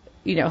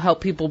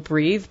 help people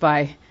breathe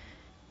by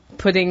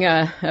putting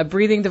a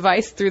breathing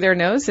device through their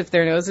nose if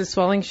their nose is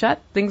swelling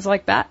shut, things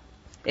like that.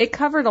 It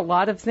covered a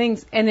lot of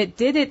things, and it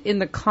did it in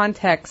the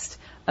context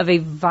of a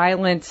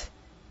violent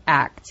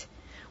act,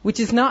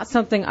 which is not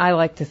something I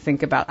like to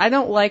think about. I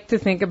don't like to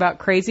think about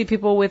crazy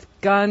people with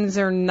guns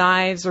or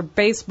knives or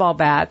baseball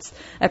bats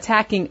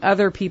attacking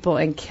other people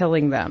and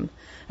killing them,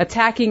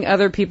 attacking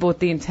other people with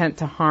the intent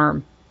to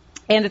harm.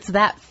 And it's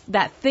that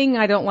thing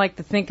I don't like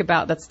to think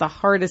about that's the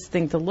hardest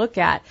thing to look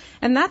at.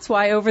 And that's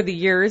why over the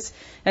years,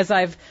 as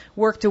I've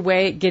worked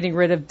away at getting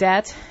rid of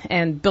debt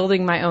and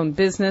building my own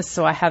business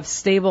so I have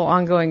stable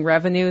ongoing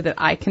revenue that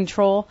I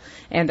control,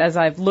 and as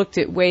I've looked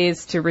at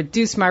ways to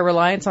reduce my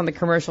reliance on the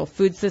commercial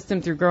food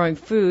system through growing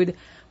food,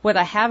 what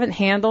I haven't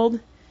handled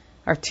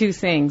are two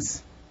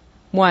things.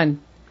 One,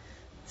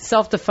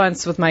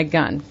 self-defense with my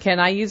gun. Can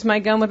I use my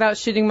gun without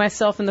shooting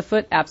myself in the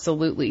foot?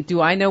 Absolutely.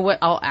 Do I know what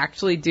I'll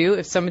actually do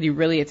if somebody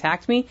really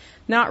attacked me?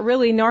 Not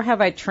really, nor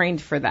have I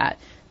trained for that.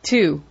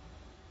 Two,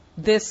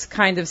 this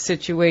kind of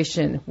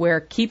situation where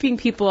keeping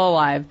people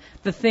alive,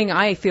 the thing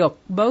I feel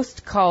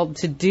most called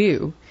to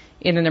do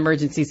in an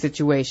emergency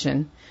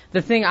situation,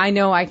 the thing I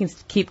know I can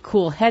keep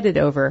cool-headed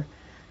over,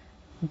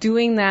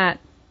 doing that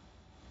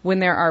when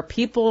there are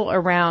people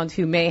around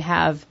who may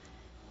have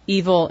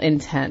evil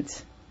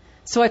intent.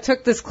 So I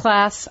took this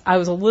class. I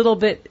was a little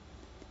bit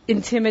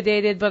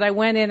intimidated, but I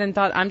went in and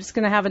thought, I'm just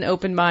going to have an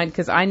open mind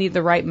because I need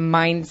the right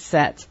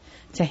mindset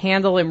to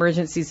handle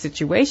emergency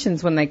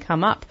situations when they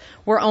come up.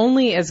 We're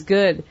only as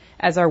good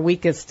as our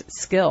weakest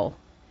skill,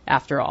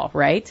 after all,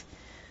 right?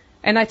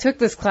 And I took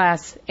this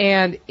class,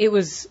 and it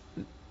was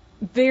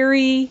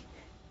very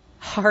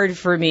hard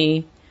for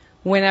me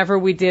whenever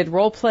we did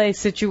role play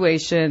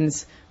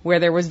situations where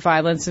there was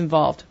violence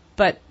involved.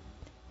 But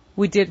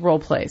we did role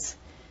plays.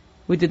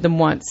 We did them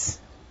once.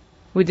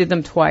 We did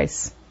them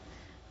twice.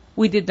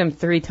 We did them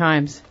 3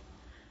 times.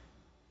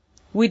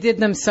 We did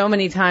them so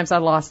many times I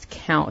lost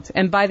count.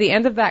 And by the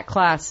end of that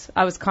class,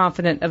 I was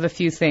confident of a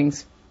few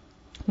things.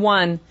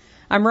 One,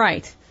 I'm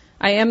right.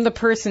 I am the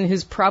person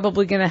who's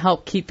probably going to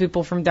help keep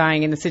people from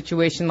dying in a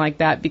situation like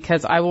that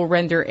because I will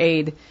render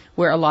aid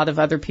where a lot of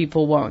other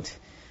people won't.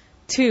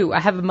 2, I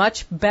have a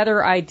much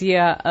better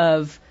idea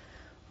of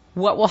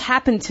what will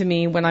happen to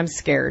me when I'm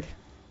scared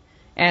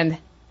and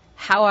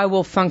how I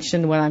will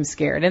function when I'm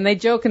scared. And they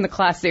joke in the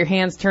class that your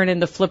hands turn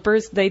into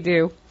flippers. They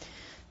do.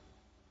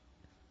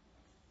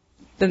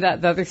 Then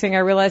the other thing I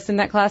realized in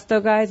that class, though,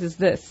 guys, is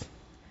this.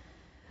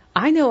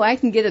 I know I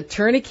can get a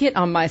tourniquet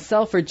on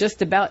myself or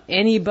just about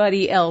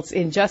anybody else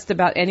in just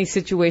about any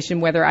situation,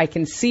 whether I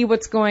can see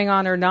what's going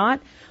on or not,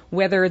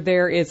 whether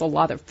there is a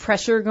lot of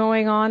pressure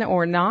going on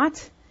or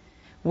not,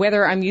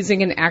 whether I'm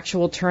using an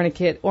actual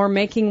tourniquet or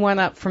making one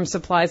up from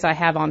supplies I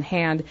have on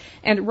hand.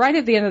 And right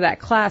at the end of that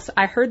class,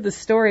 I heard the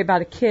story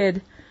about a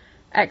kid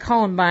at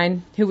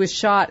Columbine who was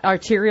shot,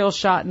 arterial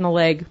shot in the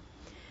leg,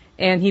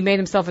 and he made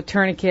himself a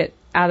tourniquet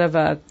out of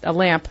a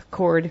lamp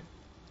cord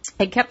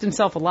and kept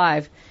himself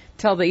alive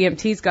till the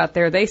EMTs got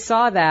there. They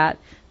saw that,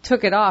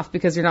 took it off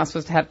because you're not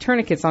supposed to have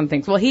tourniquets on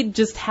things. Well, he'd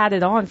just had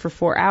it on for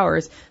 4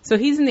 hours. So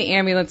he's in the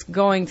ambulance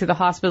going to the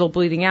hospital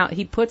bleeding out.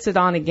 He puts it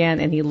on again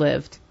and he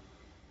lived.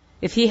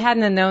 If he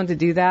hadn't have known to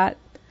do that,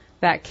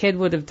 that kid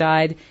would have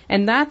died.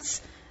 And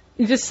that's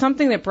just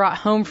something that brought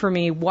home for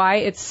me why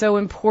it's so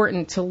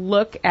important to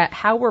look at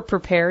how we're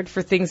prepared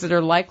for things that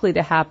are likely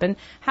to happen,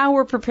 how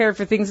we're prepared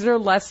for things that are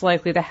less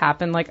likely to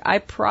happen. Like, I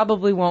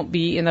probably won't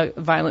be in a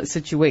violent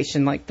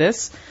situation like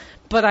this,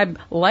 but I'm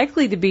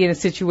likely to be in a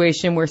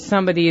situation where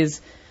somebody is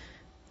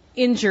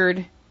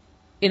injured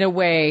in a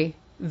way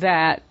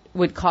that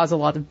would cause a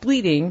lot of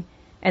bleeding.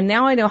 And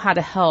now I know how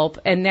to help.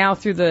 And now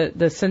through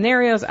the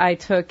scenarios I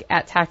took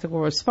at Tactical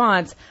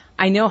Response,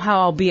 I know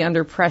how I'll be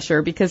under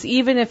pressure. Because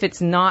even if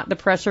it's not the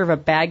pressure of a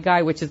bad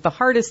guy, which is the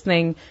hardest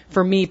thing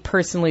for me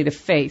personally to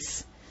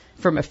face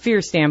from a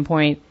fear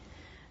standpoint,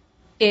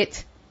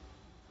 it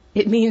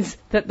means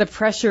that the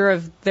pressure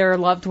of their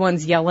loved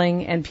ones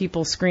yelling and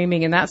people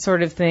screaming and that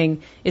sort of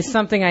thing is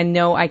something I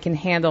know I can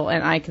handle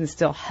and I can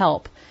still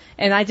help.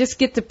 And I just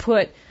get to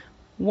put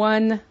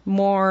one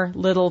more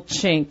little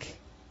chink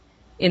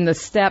in the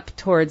step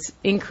towards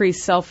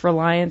increased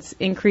self-reliance,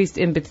 increased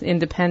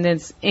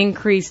independence,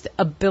 increased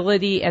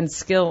ability and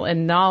skill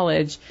and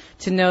knowledge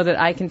to know that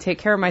I can take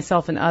care of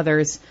myself and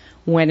others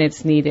when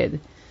it's needed.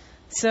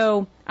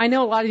 So I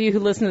know a lot of you who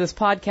listen to this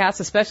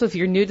podcast, especially if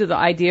you're new to the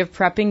idea of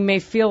prepping, may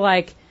feel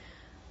like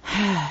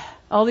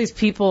all these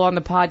people on the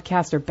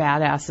podcast are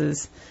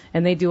badasses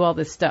and they do all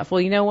this stuff.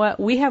 Well, you know what?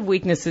 We have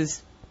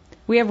weaknesses.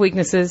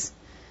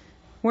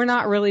 We're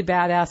not really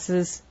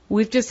badasses.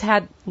 We've just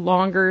had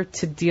longer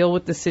to deal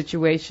with the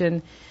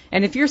situation.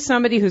 And if you're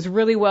somebody who's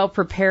really well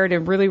prepared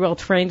and really well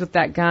trained with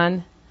that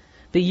gun,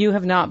 but you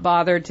have not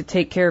bothered to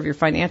take care of your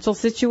financial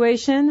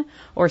situation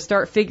or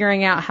start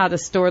figuring out how to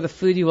store the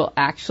food you will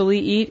actually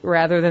eat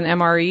rather than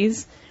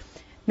MREs,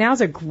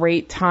 now's a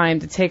great time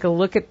to take a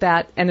look at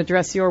that and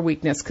address your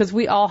weakness, because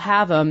we all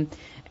have them.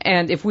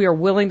 And if we are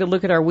willing to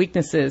look at our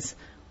weaknesses,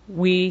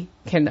 we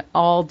can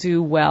all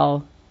do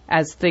well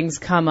as things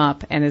come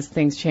up and as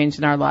things change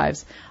in our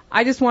lives.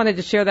 I just wanted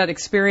to share that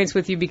experience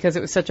with you because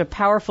it was such a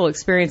powerful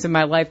experience in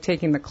my life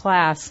taking the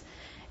class.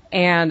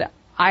 And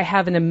I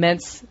have an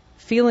immense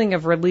feeling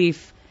of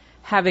relief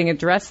having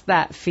addressed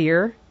that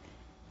fear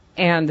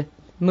and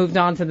moved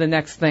on to the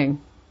next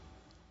thing.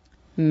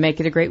 Make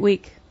it a great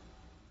week.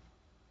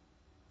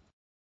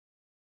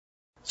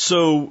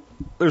 So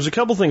there's a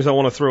couple things I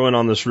want to throw in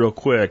on this real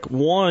quick.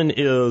 One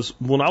is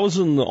when I was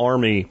in the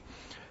Army,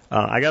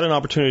 I got an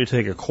opportunity to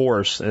take a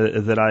course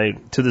that I,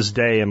 to this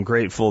day, am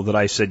grateful that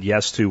I said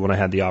yes to when I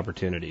had the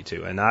opportunity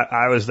to. And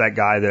I was that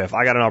guy that if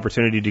I got an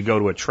opportunity to go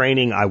to a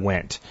training, I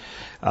went.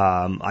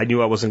 I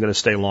knew I wasn't going to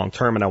stay long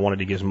term, and I wanted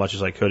to get as much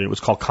as I could. It was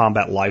called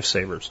Combat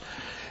Lifesavers.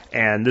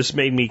 And this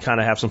made me kind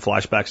of have some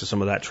flashbacks to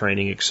some of that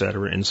training, et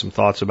cetera, and some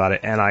thoughts about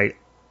it. And I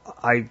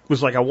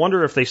was like, I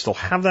wonder if they still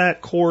have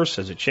that course.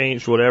 Has it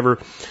changed? Whatever.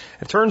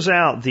 It turns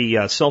out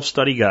the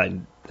self-study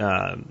guide,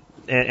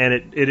 and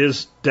it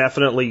is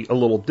definitely a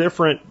little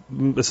different.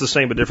 It's the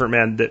same but different,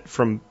 man, that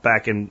from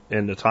back in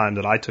the time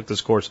that I took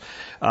this course.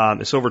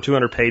 It's over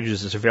 200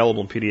 pages. It's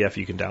available in PDF.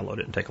 You can download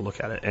it and take a look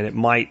at it. And it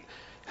might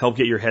help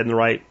get your head in the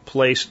right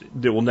place.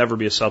 There will never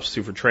be a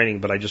substitute for training,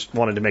 but I just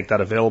wanted to make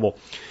that available.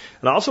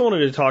 And I also wanted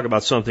to talk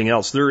about something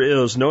else. There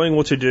is knowing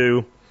what to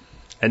do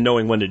and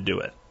knowing when to do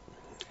it.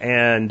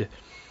 And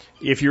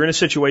if you're in a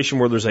situation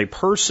where there's a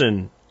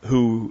person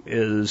who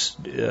is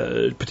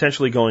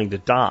potentially going to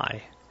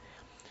die,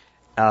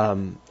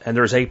 and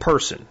there's a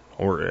person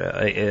or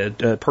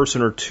a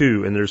person or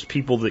two, and there's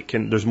people that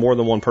there's more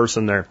than one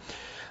person there,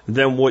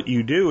 then what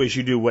you do is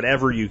you do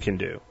whatever you can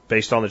do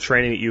based on the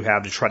training that you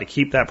have to try to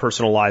keep that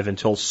person alive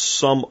until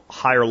some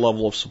higher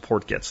level of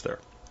support gets there.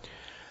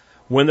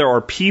 When there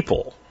are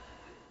people,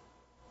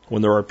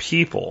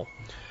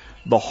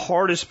 the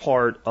hardest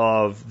part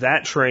of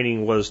that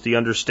training was the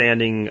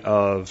understanding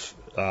of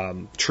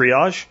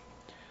triage,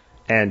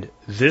 and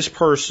this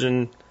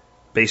person,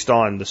 based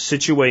on the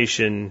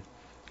situation,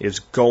 is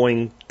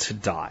going to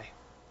die.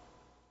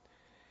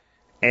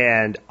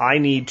 And I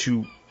need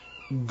to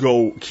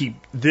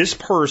this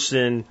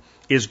person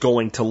is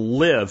going to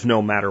live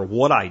no matter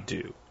what I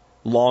do,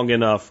 long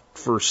enough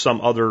for some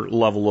other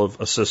level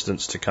of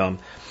assistance to come.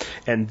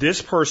 And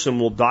this person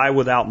will die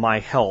without my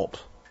help.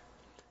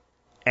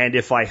 And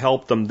if I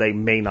help them, they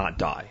may not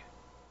die.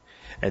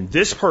 And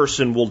this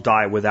person will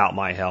die without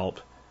my help.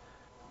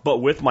 But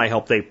with my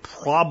help, they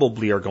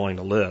probably are going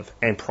to live.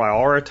 And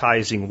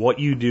prioritizing what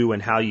you do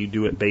and how you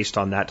do it based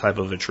on that type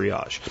of a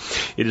triage.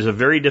 It is a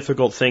very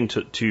difficult thing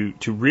to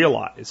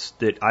realize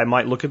that I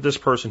might look at this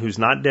person who's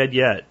not dead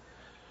yet,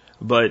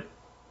 but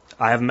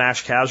I have a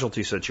mass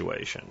casualty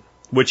situation,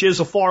 which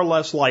is a far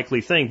less likely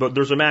thing. But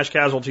there's a mass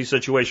casualty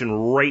situation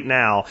right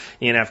now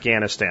in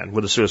Afghanistan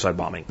with a suicide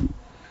bombing.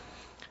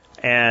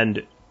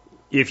 And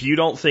if you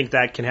don't think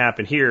that can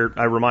happen here,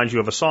 I remind you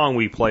of a song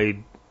we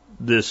played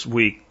this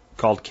week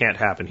called Can't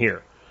Happen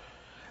Here.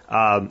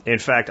 In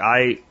fact,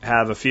 I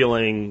have a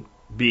feeling,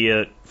 be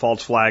it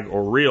false flag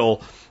or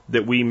real,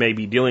 that we may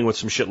be dealing with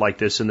some shit like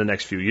this in the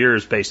next few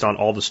years based on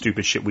all the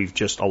stupid shit we've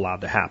just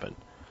allowed to happen.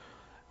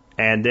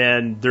 And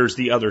then there's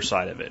the other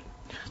side of it.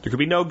 There could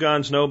be no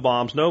guns, no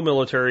bombs, no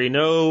military,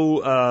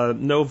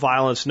 no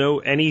violence, no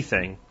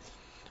anything.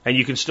 And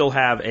you can still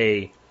have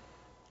a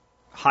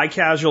high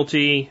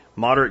casualty,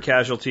 moderate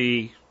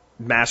casualty,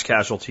 mass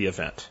casualty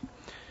event.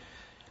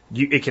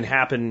 It can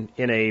happen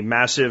in a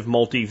massive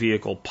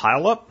multi-vehicle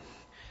pileup.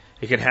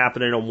 It can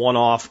happen in a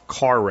one-off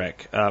car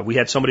wreck. We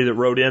had somebody that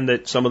wrote in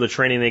that some of the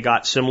training they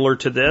got similar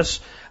to this,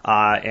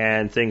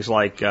 and things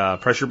like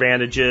pressure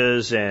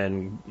bandages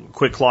and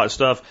quick clot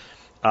stuff,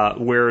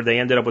 where they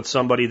ended up with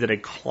somebody that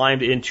had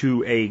climbed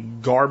into a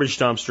garbage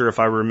dumpster, if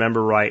I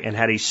remember right, and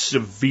had a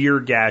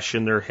severe gash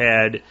in their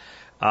head,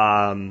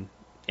 and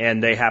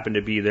they happened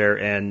to be there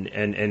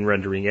and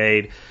rendering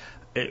aid.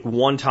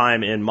 One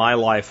time in my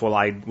life while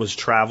I was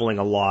traveling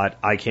a lot,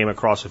 I came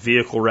across a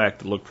vehicle wreck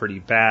that looked pretty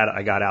bad.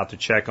 I got out to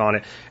check on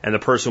it, and the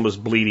person was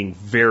bleeding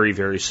very,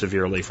 very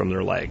severely from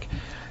their leg.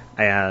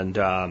 And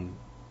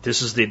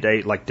this is the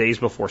day, like days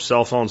before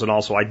cell phones, and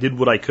also I did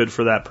what I could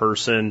for that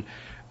person.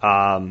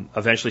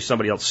 Eventually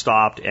somebody else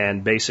stopped,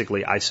 and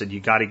basically I said,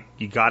 you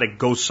gotta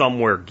go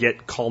somewhere,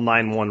 call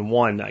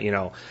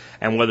 911,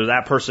 and whether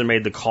that person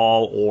made the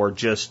call or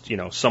just,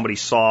 somebody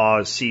saw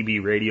a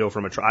CB radio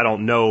from I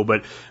don't know,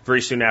 but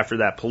very soon after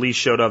that, police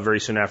showed up,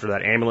 very soon after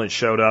that, ambulance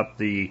showed up,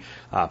 the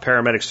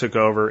paramedics took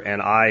over,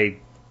 and I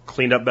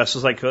cleaned up best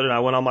as I could, and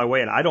I went on my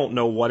way, and I don't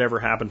know whatever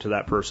happened to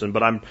that person,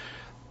 but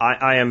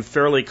I am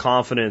fairly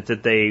confident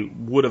that they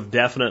would have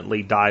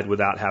definitely died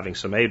without having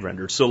some aid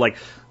rendered. So,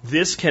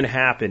 this can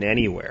happen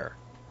anywhere.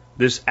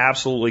 This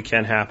absolutely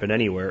can happen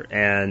anywhere.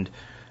 And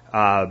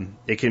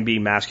it can be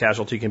mass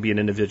casualty, it can be an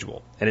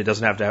individual. And it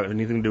doesn't have to have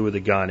anything to do with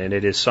a gun. And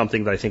it is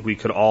something that I think we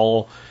could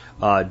all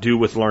do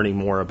with learning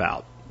more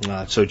about.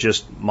 So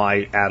just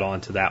my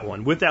add-on to that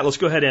one. With that, let's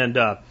go ahead and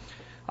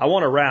I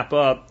want to wrap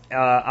up.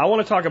 I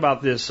want to talk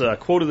about this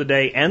quote of the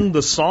day and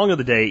the song of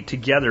the day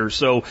together.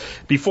 So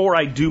before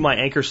I do my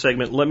anchor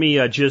segment, let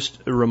me just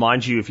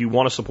remind you, if you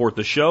want to support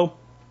the show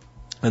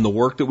and the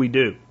work that we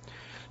do,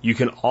 you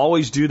can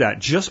always do that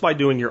just by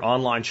doing your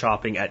online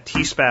shopping at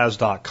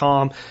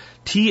tspaz.com.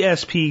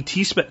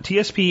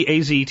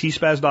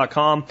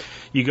 tspaz.com.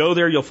 You go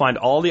there, you'll find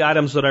all the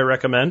items that I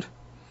recommend.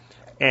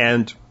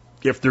 And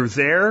if they're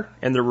there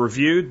and they're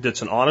reviewed,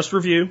 that's an honest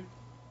review.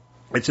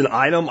 It's an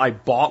item I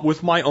bought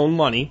with my own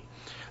money.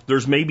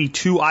 There's maybe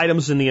 2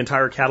 items in the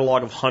entire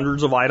catalog of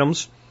hundreds of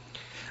items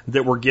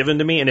that were given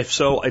to me. And if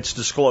so, it's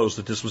disclosed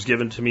that this was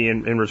given to me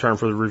in return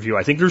for the review.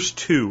 I think there's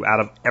 2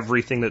 out of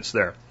everything that's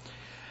there.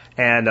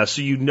 And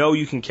so you know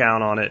you can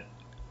count on it.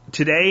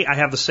 Today, I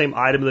have the same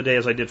item of the day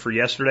as I did for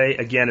yesterday.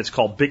 Again, it's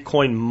called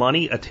Bitcoin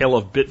Money, A Tale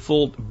of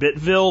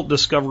Bitville,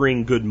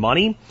 Discovering Good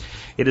Money.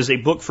 It is a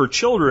book for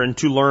children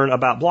to learn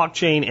about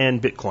blockchain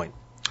and Bitcoin.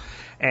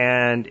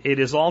 And it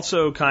is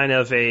also kind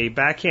of a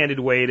backhanded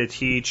way to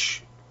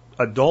teach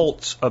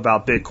adults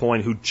about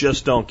Bitcoin who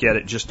just don't get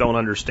it, just don't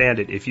understand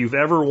it. If you've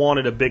ever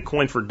wanted a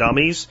Bitcoin for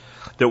dummies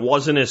that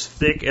wasn't as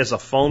thick as a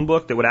phone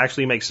book that would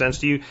actually make sense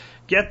to you,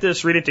 get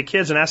this, read it to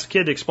kids, and ask the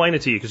kid to explain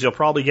it to you, because you'll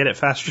probably get it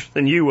faster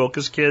than you will,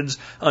 because kids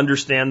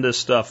understand this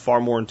stuff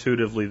far more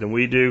intuitively than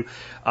we do.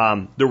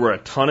 There were a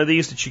ton of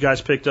these that you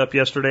guys picked up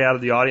yesterday out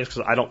of the audience,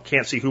 because I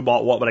can't see who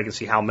bought what, but I can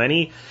see how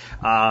many.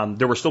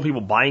 There were still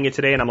people buying it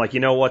today, and I'm like, you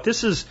know what,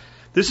 this is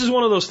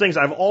one of those things.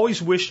 I've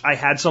always wished I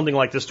had something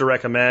like this to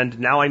recommend.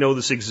 Now I know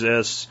this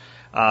exists.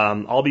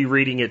 I'll be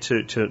reading it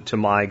to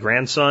my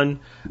grandson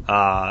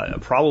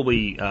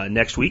probably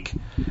next week.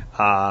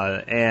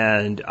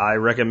 And I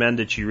recommend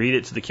that you read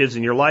it to the kids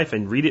in your life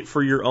and read it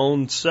for your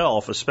own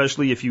self,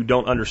 especially if you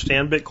don't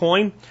understand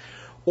Bitcoin.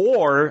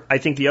 Or I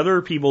think the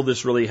other people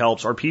this really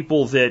helps are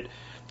people that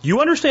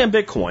you understand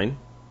Bitcoin,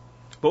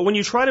 but when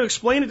you try to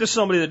explain it to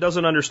somebody that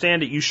doesn't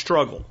understand it, you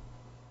struggle.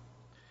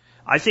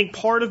 I think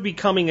part of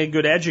becoming a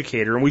good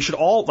educator, and we should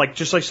all,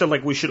 just like I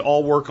said, we should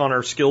all work on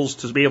our skills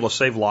to be able to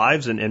save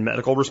lives and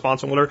medical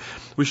response and whatever,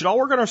 we should all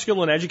work on our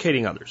skill in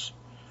educating others.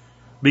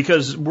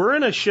 Because we're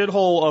in a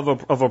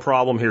shithole of a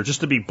problem here,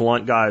 just to be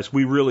blunt, guys.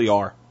 We really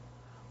are.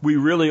 We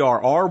really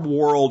are. Our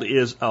world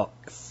is a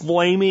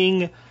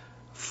flaming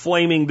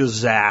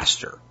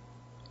disaster.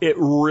 It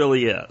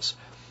really is.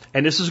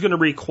 And this is going to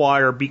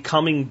require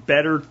becoming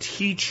better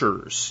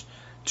teachers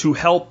to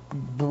help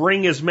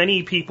bring as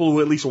many people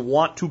who at least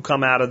want to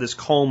come out of this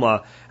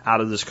coma.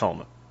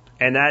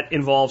 And that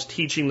involves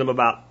teaching them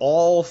about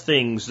all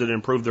things that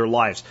improve their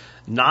lives,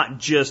 not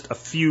just a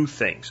few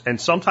things. And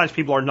sometimes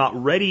people are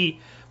not ready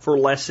for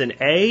lesson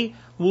A.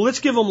 Well, let's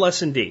give them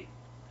lesson D.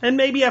 And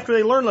maybe after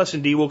they learn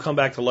lesson D, we'll come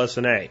back to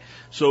lesson A.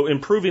 So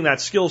improving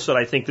that skill set,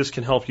 I think this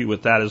can help you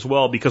with that as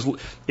well. Because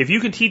if you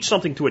can teach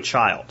something to a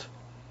child,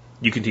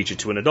 you can teach it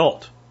to an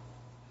adult.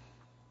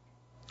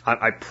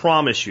 I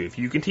promise you, if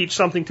you can teach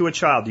something to a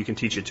child, you can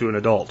teach it to an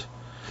adult.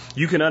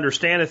 You can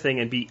understand a thing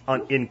and be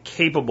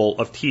incapable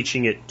of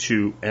teaching it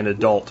to an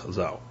adult,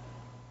 though.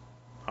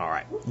 All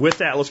right. With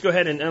that, let's go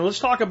ahead and let's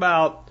talk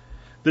about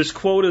this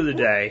quote of the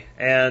day.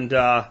 And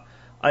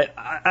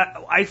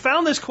I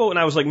found this quote and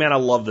I was like, man, I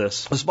love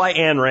this. It's by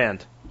Ayn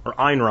Rand, or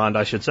Ayn Rand,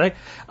 I should say.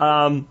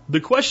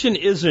 The question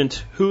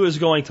isn't who is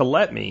going to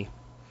let me,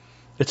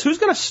 it's who's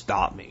going to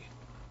stop me.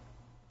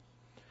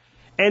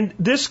 And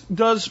this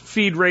does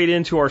feed right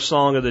into our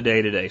song of the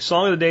day today.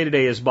 Song of the day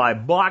today is by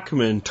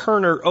Bachman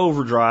Turner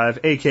Overdrive,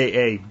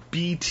 a.k.a.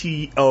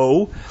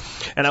 BTO.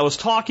 And I was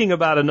talking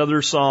about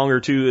another song or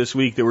two this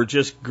week that were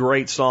just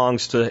great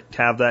songs to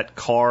have that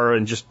car,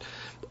 and just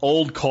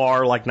old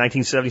car, like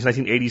 1970s,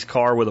 1980s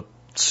car with a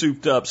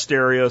souped up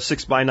stereo,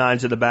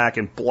 6x9s in the back,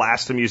 and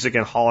blast the music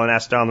and hauling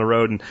ass down the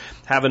road and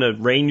having to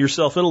rein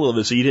yourself in a little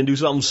bit so you didn't do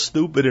something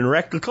stupid and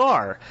wreck the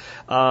car.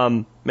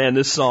 Man,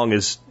 this song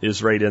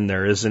is right in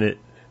there, isn't it?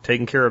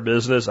 Taking care of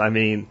business. I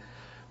mean,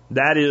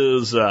 that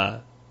is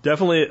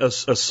definitely a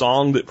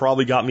song that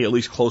probably got me at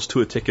least close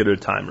to a ticket at a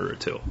time or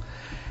two.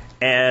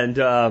 And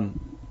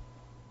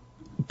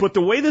but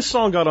the way this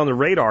song got on the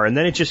radar, and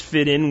then it just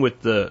fit in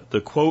with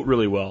the quote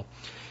really well,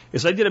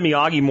 is I did a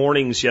Miyagi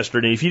Mornings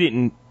yesterday. If you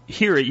didn't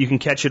hear it, you can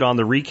catch it on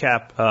the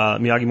recap,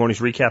 Miyagi Mornings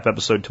recap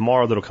episode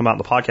tomorrow that'll come out in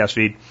the podcast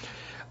feed,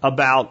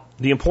 about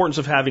the importance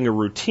of having a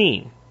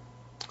routine.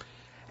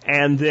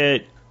 And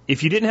that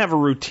if you didn't have a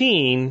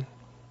routine,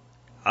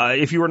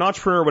 if you were an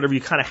entrepreneur or whatever, you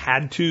kind of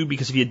had to,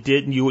 because if you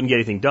didn't, you wouldn't get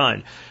anything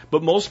done.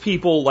 But most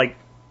people,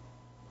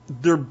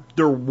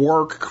 their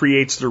work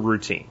creates their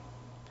routine.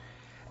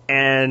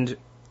 And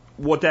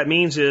what that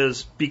means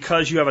is,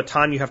 because you have a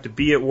time you have to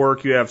be at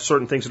work, you have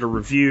certain things that are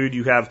reviewed,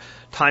 you have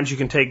times you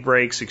can take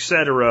breaks,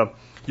 etc.,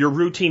 your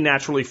routine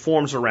naturally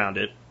forms around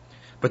it.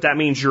 But that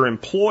means your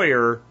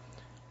employer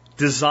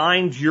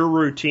designed your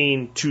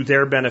routine to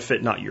their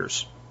benefit, not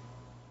yours.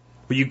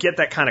 But you get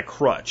that kind of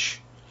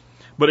crutch.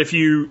 But if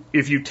you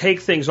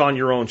take things on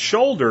your own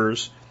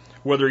shoulders,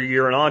 whether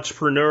you're an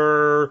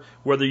entrepreneur,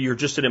 whether you're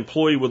just an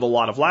employee with a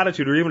lot of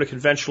latitude, or even a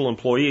conventional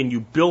employee, and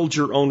you build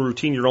your own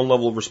routine, your own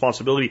level of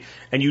responsibility,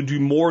 and you do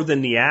more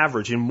than the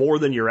average and more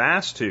than you're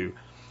asked to,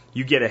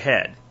 you get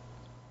ahead.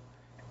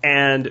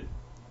 And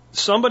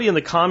somebody in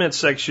the comment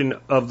section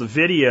of the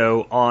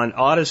video on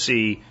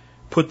Odyssey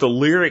put the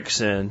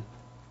lyrics in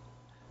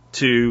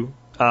to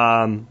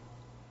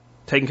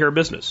Taking Care of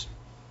Business.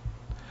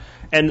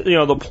 And, you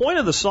know, the point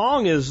of the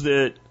song is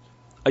that,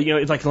 you know,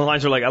 it's like the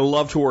lines are like, I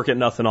love to work at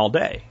nothing all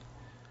day.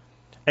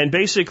 And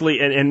basically,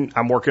 and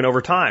I'm working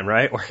overtime,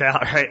 right? Work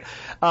out, right?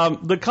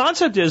 The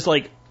concept is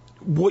like,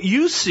 what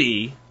you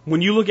see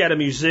when you look at a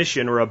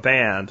musician or a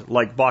band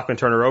like Bachman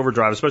Turner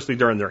Overdrive, especially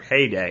during their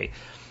heyday,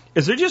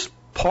 is they're just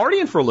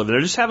partying for a living.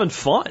 They're just having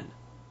fun.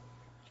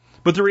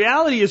 But the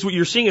reality is what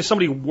you're seeing is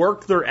somebody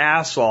work their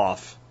ass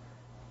off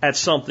at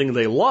something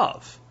they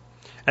love.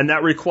 And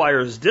that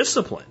requires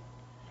discipline.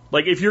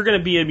 Like if you're going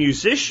to be a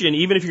musician,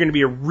 even if you're going to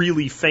be a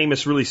really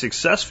famous, really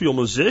successful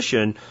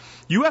musician,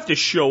 you have to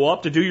show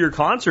up to do your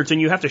concerts,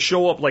 and you have to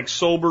show up like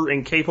sober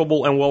and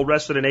capable and well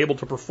rested and able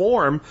to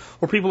perform,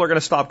 or people are going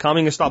to stop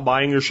coming and stop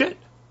buying your shit.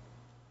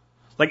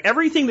 Like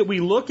everything that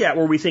we look at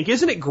where we think,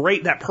 isn't it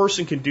great that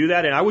person can do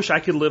that and I wish I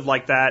could live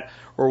like that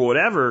or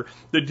whatever,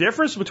 the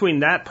difference between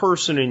that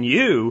person and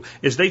you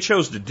is they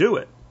chose to do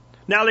it.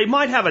 Now they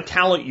might have a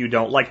talent you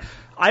don't. Like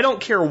I don't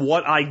care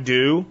what I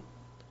do,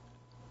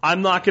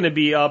 I'm not going to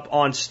be up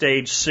on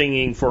stage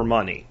singing for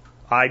money.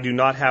 I do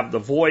not have the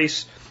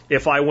voice.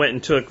 If I went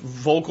and took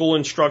vocal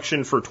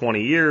instruction for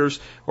 20 years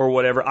or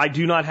whatever, I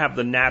do not have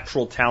the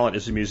natural talent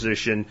as a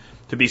musician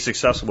to be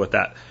successful with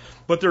that.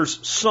 But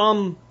there's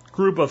some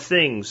group of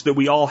things that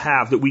we all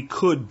have that we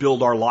could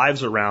build our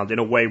lives around in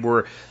a way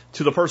where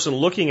to the person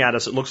looking at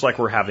us, it looks like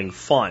we're having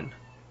fun.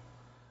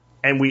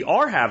 And we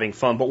are having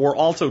fun, but we're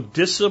also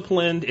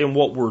disciplined in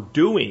what we're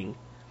doing.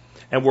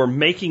 And we're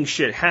making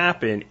shit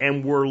happen,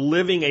 and we're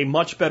living a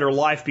much better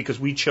life because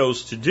we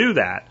chose to do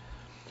that.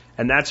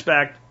 And that's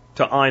back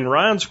to Ayn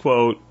Rand's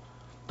quote,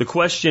 the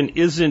question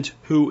isn't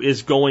who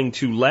is going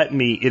to let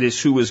me, it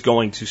is who is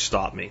going to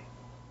stop me.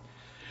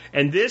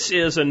 And this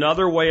is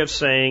another way of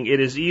saying it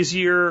is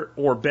easier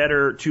or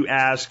better to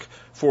ask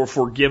for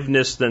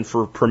forgiveness than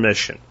for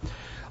permission.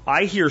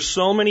 I hear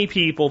so many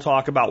people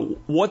talk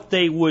about what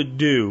they would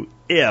do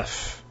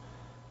if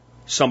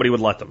somebody would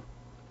let them.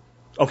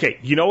 Okay,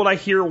 you know what I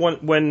hear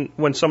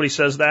when somebody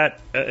says that,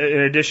 in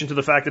addition to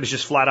the fact that it's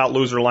just flat out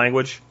loser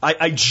language?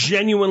 I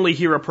genuinely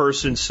hear a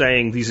person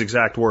saying these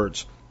exact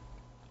words.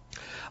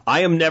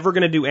 I am never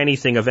going to do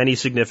anything of any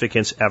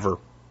significance ever.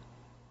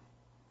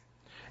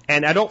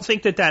 And I don't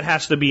think that that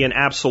has to be an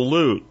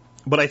absolute,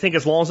 but I think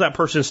as long as that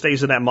person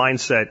stays in that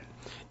mindset,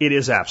 it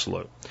is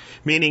absolute.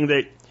 Meaning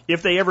that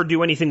if they ever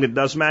do anything that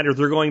does matter,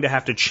 they're going to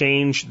have to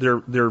change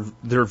their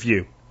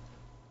view.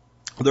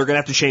 They're going to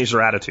have to change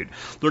their attitude.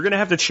 They're going to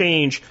have to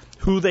change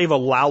who they've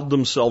allowed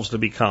themselves to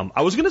become.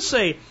 I was going to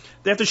say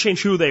they have to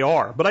change who they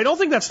are, but I don't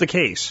think that's the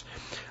case.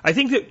 I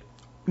think that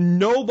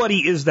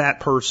nobody is that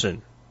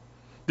person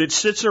that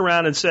sits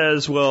around and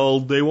says,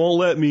 well, they won't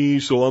let me,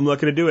 so I'm not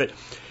going to do it.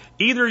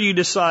 Either you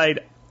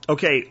decide,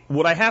 okay,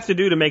 what I have to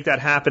do to make that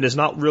happen is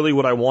not really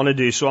what I want to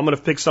do, so I'm going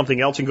to pick something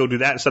else and go do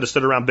that instead of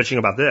sit around bitching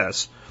about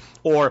this.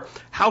 Or,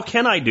 how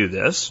can I do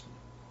this?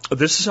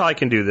 This is how I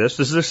can do this.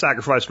 This is a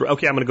sacrifice.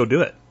 Okay, I'm going to go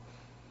do it.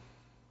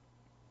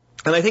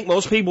 And I think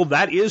most people,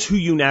 that is who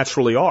you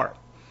naturally are.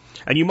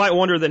 And you might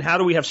wonder, then how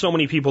do we have so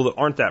many people that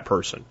aren't that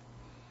person?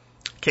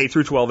 K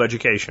through 12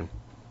 education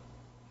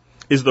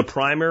is the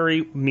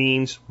primary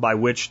means by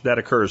which that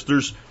occurs.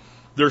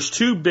 There's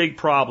two big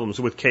problems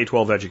with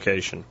K-12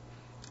 education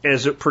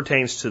as it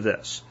pertains to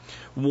this.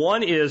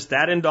 One is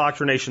that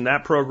indoctrination,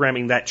 that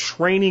programming, that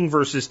training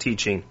versus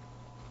teaching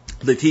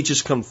that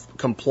teaches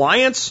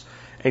compliance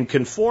and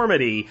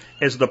conformity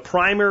as the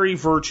primary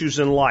virtues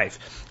in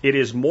life. It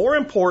is more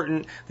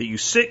important that you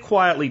sit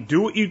quietly,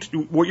 do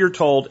what you're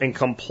told, and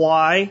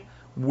comply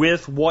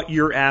with what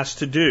you're asked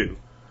to do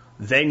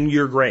than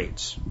your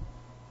grades.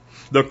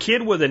 The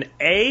kid with an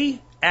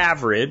A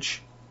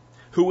average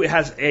who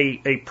has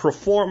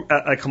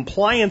a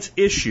compliance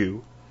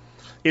issue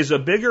is a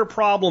bigger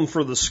problem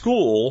for the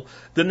school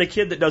than the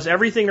kid that does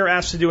everything they're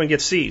asked to do and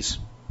gets C's.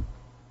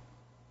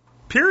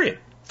 Period.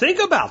 Think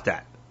about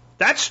that.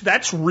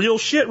 That's real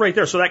shit right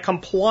there. So that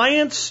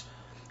compliance,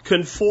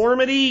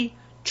 conformity,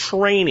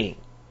 training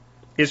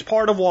is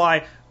part of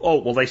why,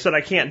 they said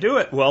I can't do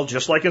it. Well,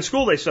 just like in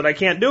school, they said I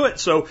can't do it.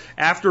 So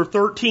after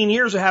 13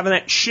 years of having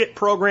that shit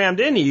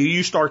programmed into you,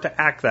 you start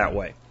to act that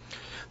way.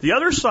 The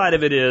other side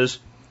of it is,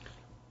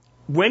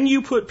 when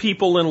you put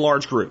people in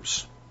large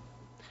groups,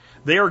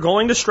 they are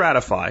going to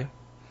stratify.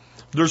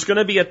 There's going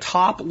to be a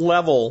top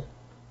level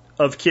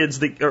of kids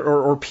that,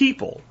 or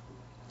people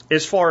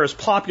as far as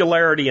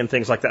popularity and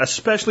things like that,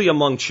 especially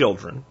among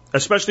children,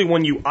 especially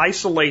when you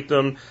isolate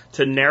them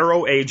to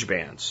narrow age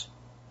bands,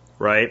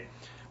 right?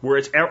 Where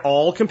it's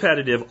all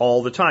competitive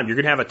all the time. You're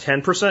going to have a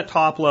 10%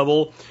 top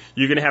level.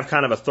 You're going to have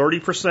kind of a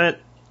 30%,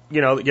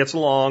 that gets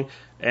along,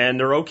 and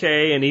they're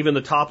okay, and even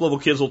the top level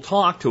kids will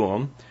talk to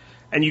them.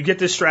 And you get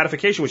this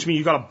stratification, which means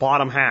you got a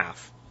bottom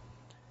half.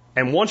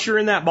 And once you're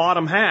in that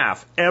bottom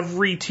half,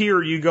 every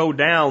tier you go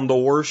down, the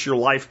worse your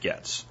life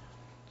gets.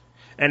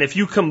 And if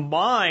you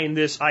combine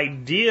this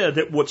idea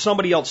that what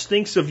somebody else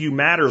thinks of you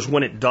matters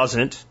when it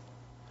doesn't,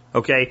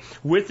 okay,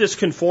 with this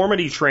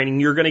conformity training,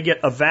 you're going to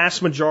get a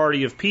vast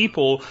majority of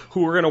people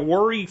who are going to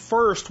worry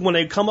first when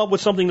they come up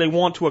with something they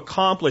want to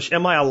accomplish.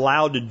 Am I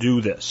allowed to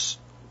do this?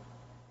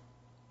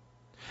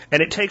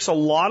 And it takes a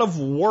lot of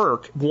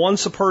work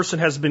once a person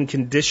has been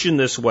conditioned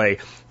this way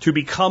to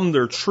become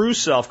their true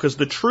self, because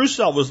the true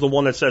self is the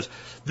one that says,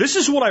 this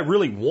is what I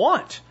really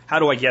want. How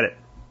do I get it?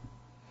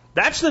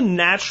 That's the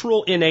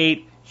natural,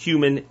 innate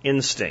human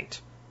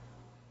instinct.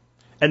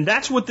 And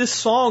that's what this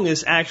song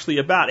is actually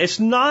about. It's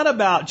not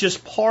about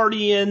just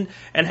partying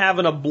and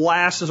having a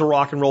blast as a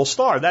rock and roll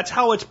star. That's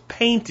how it's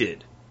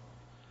painted.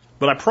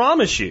 But I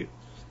promise you,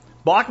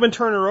 Bachman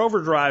Turner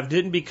Overdrive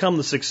didn't become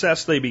the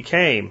success they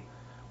became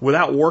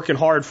without working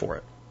hard for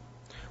it.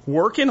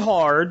 Working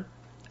hard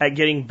at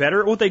getting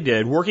better at what they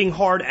did, working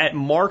hard at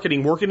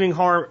marketing, working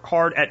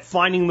hard at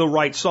finding the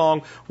right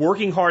song,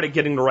 working hard at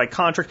getting the right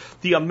contract.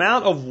 The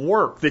amount of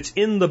work that's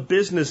in the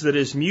business that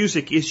is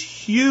music is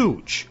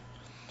huge.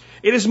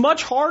 It is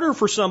much harder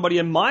for somebody,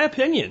 in my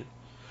opinion,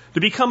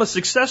 to become a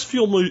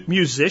successful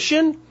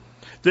musician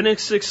than a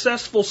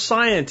successful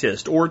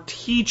scientist or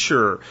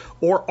teacher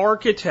or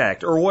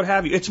architect or what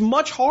have you. It's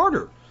much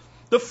harder.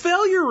 The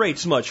failure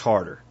rate's much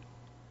harder.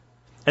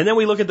 And then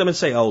we look at them and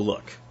say, oh,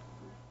 look,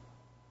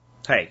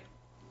 hey,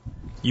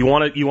 you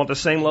want the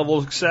same level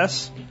of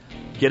success?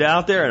 Get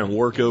out there and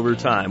work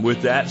overtime.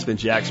 With that, it's been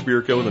Jack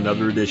Spirko with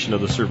another edition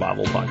of the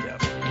Survival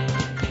Podcast.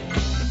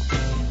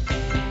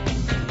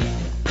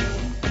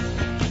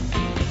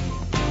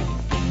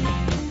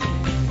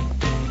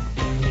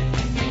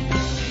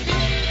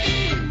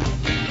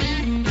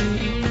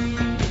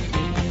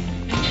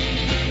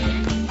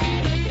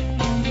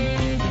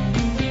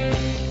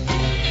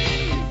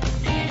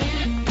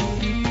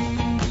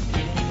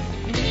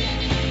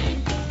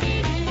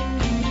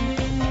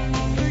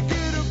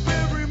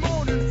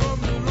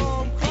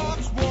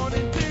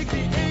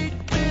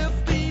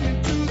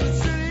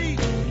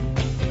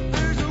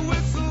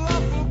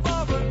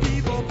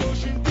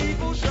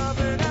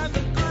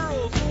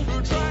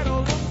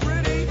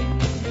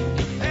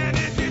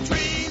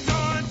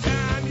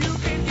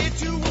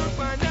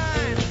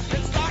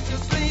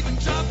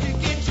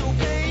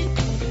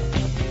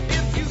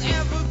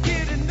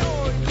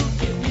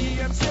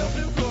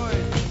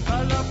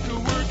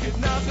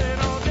 Enough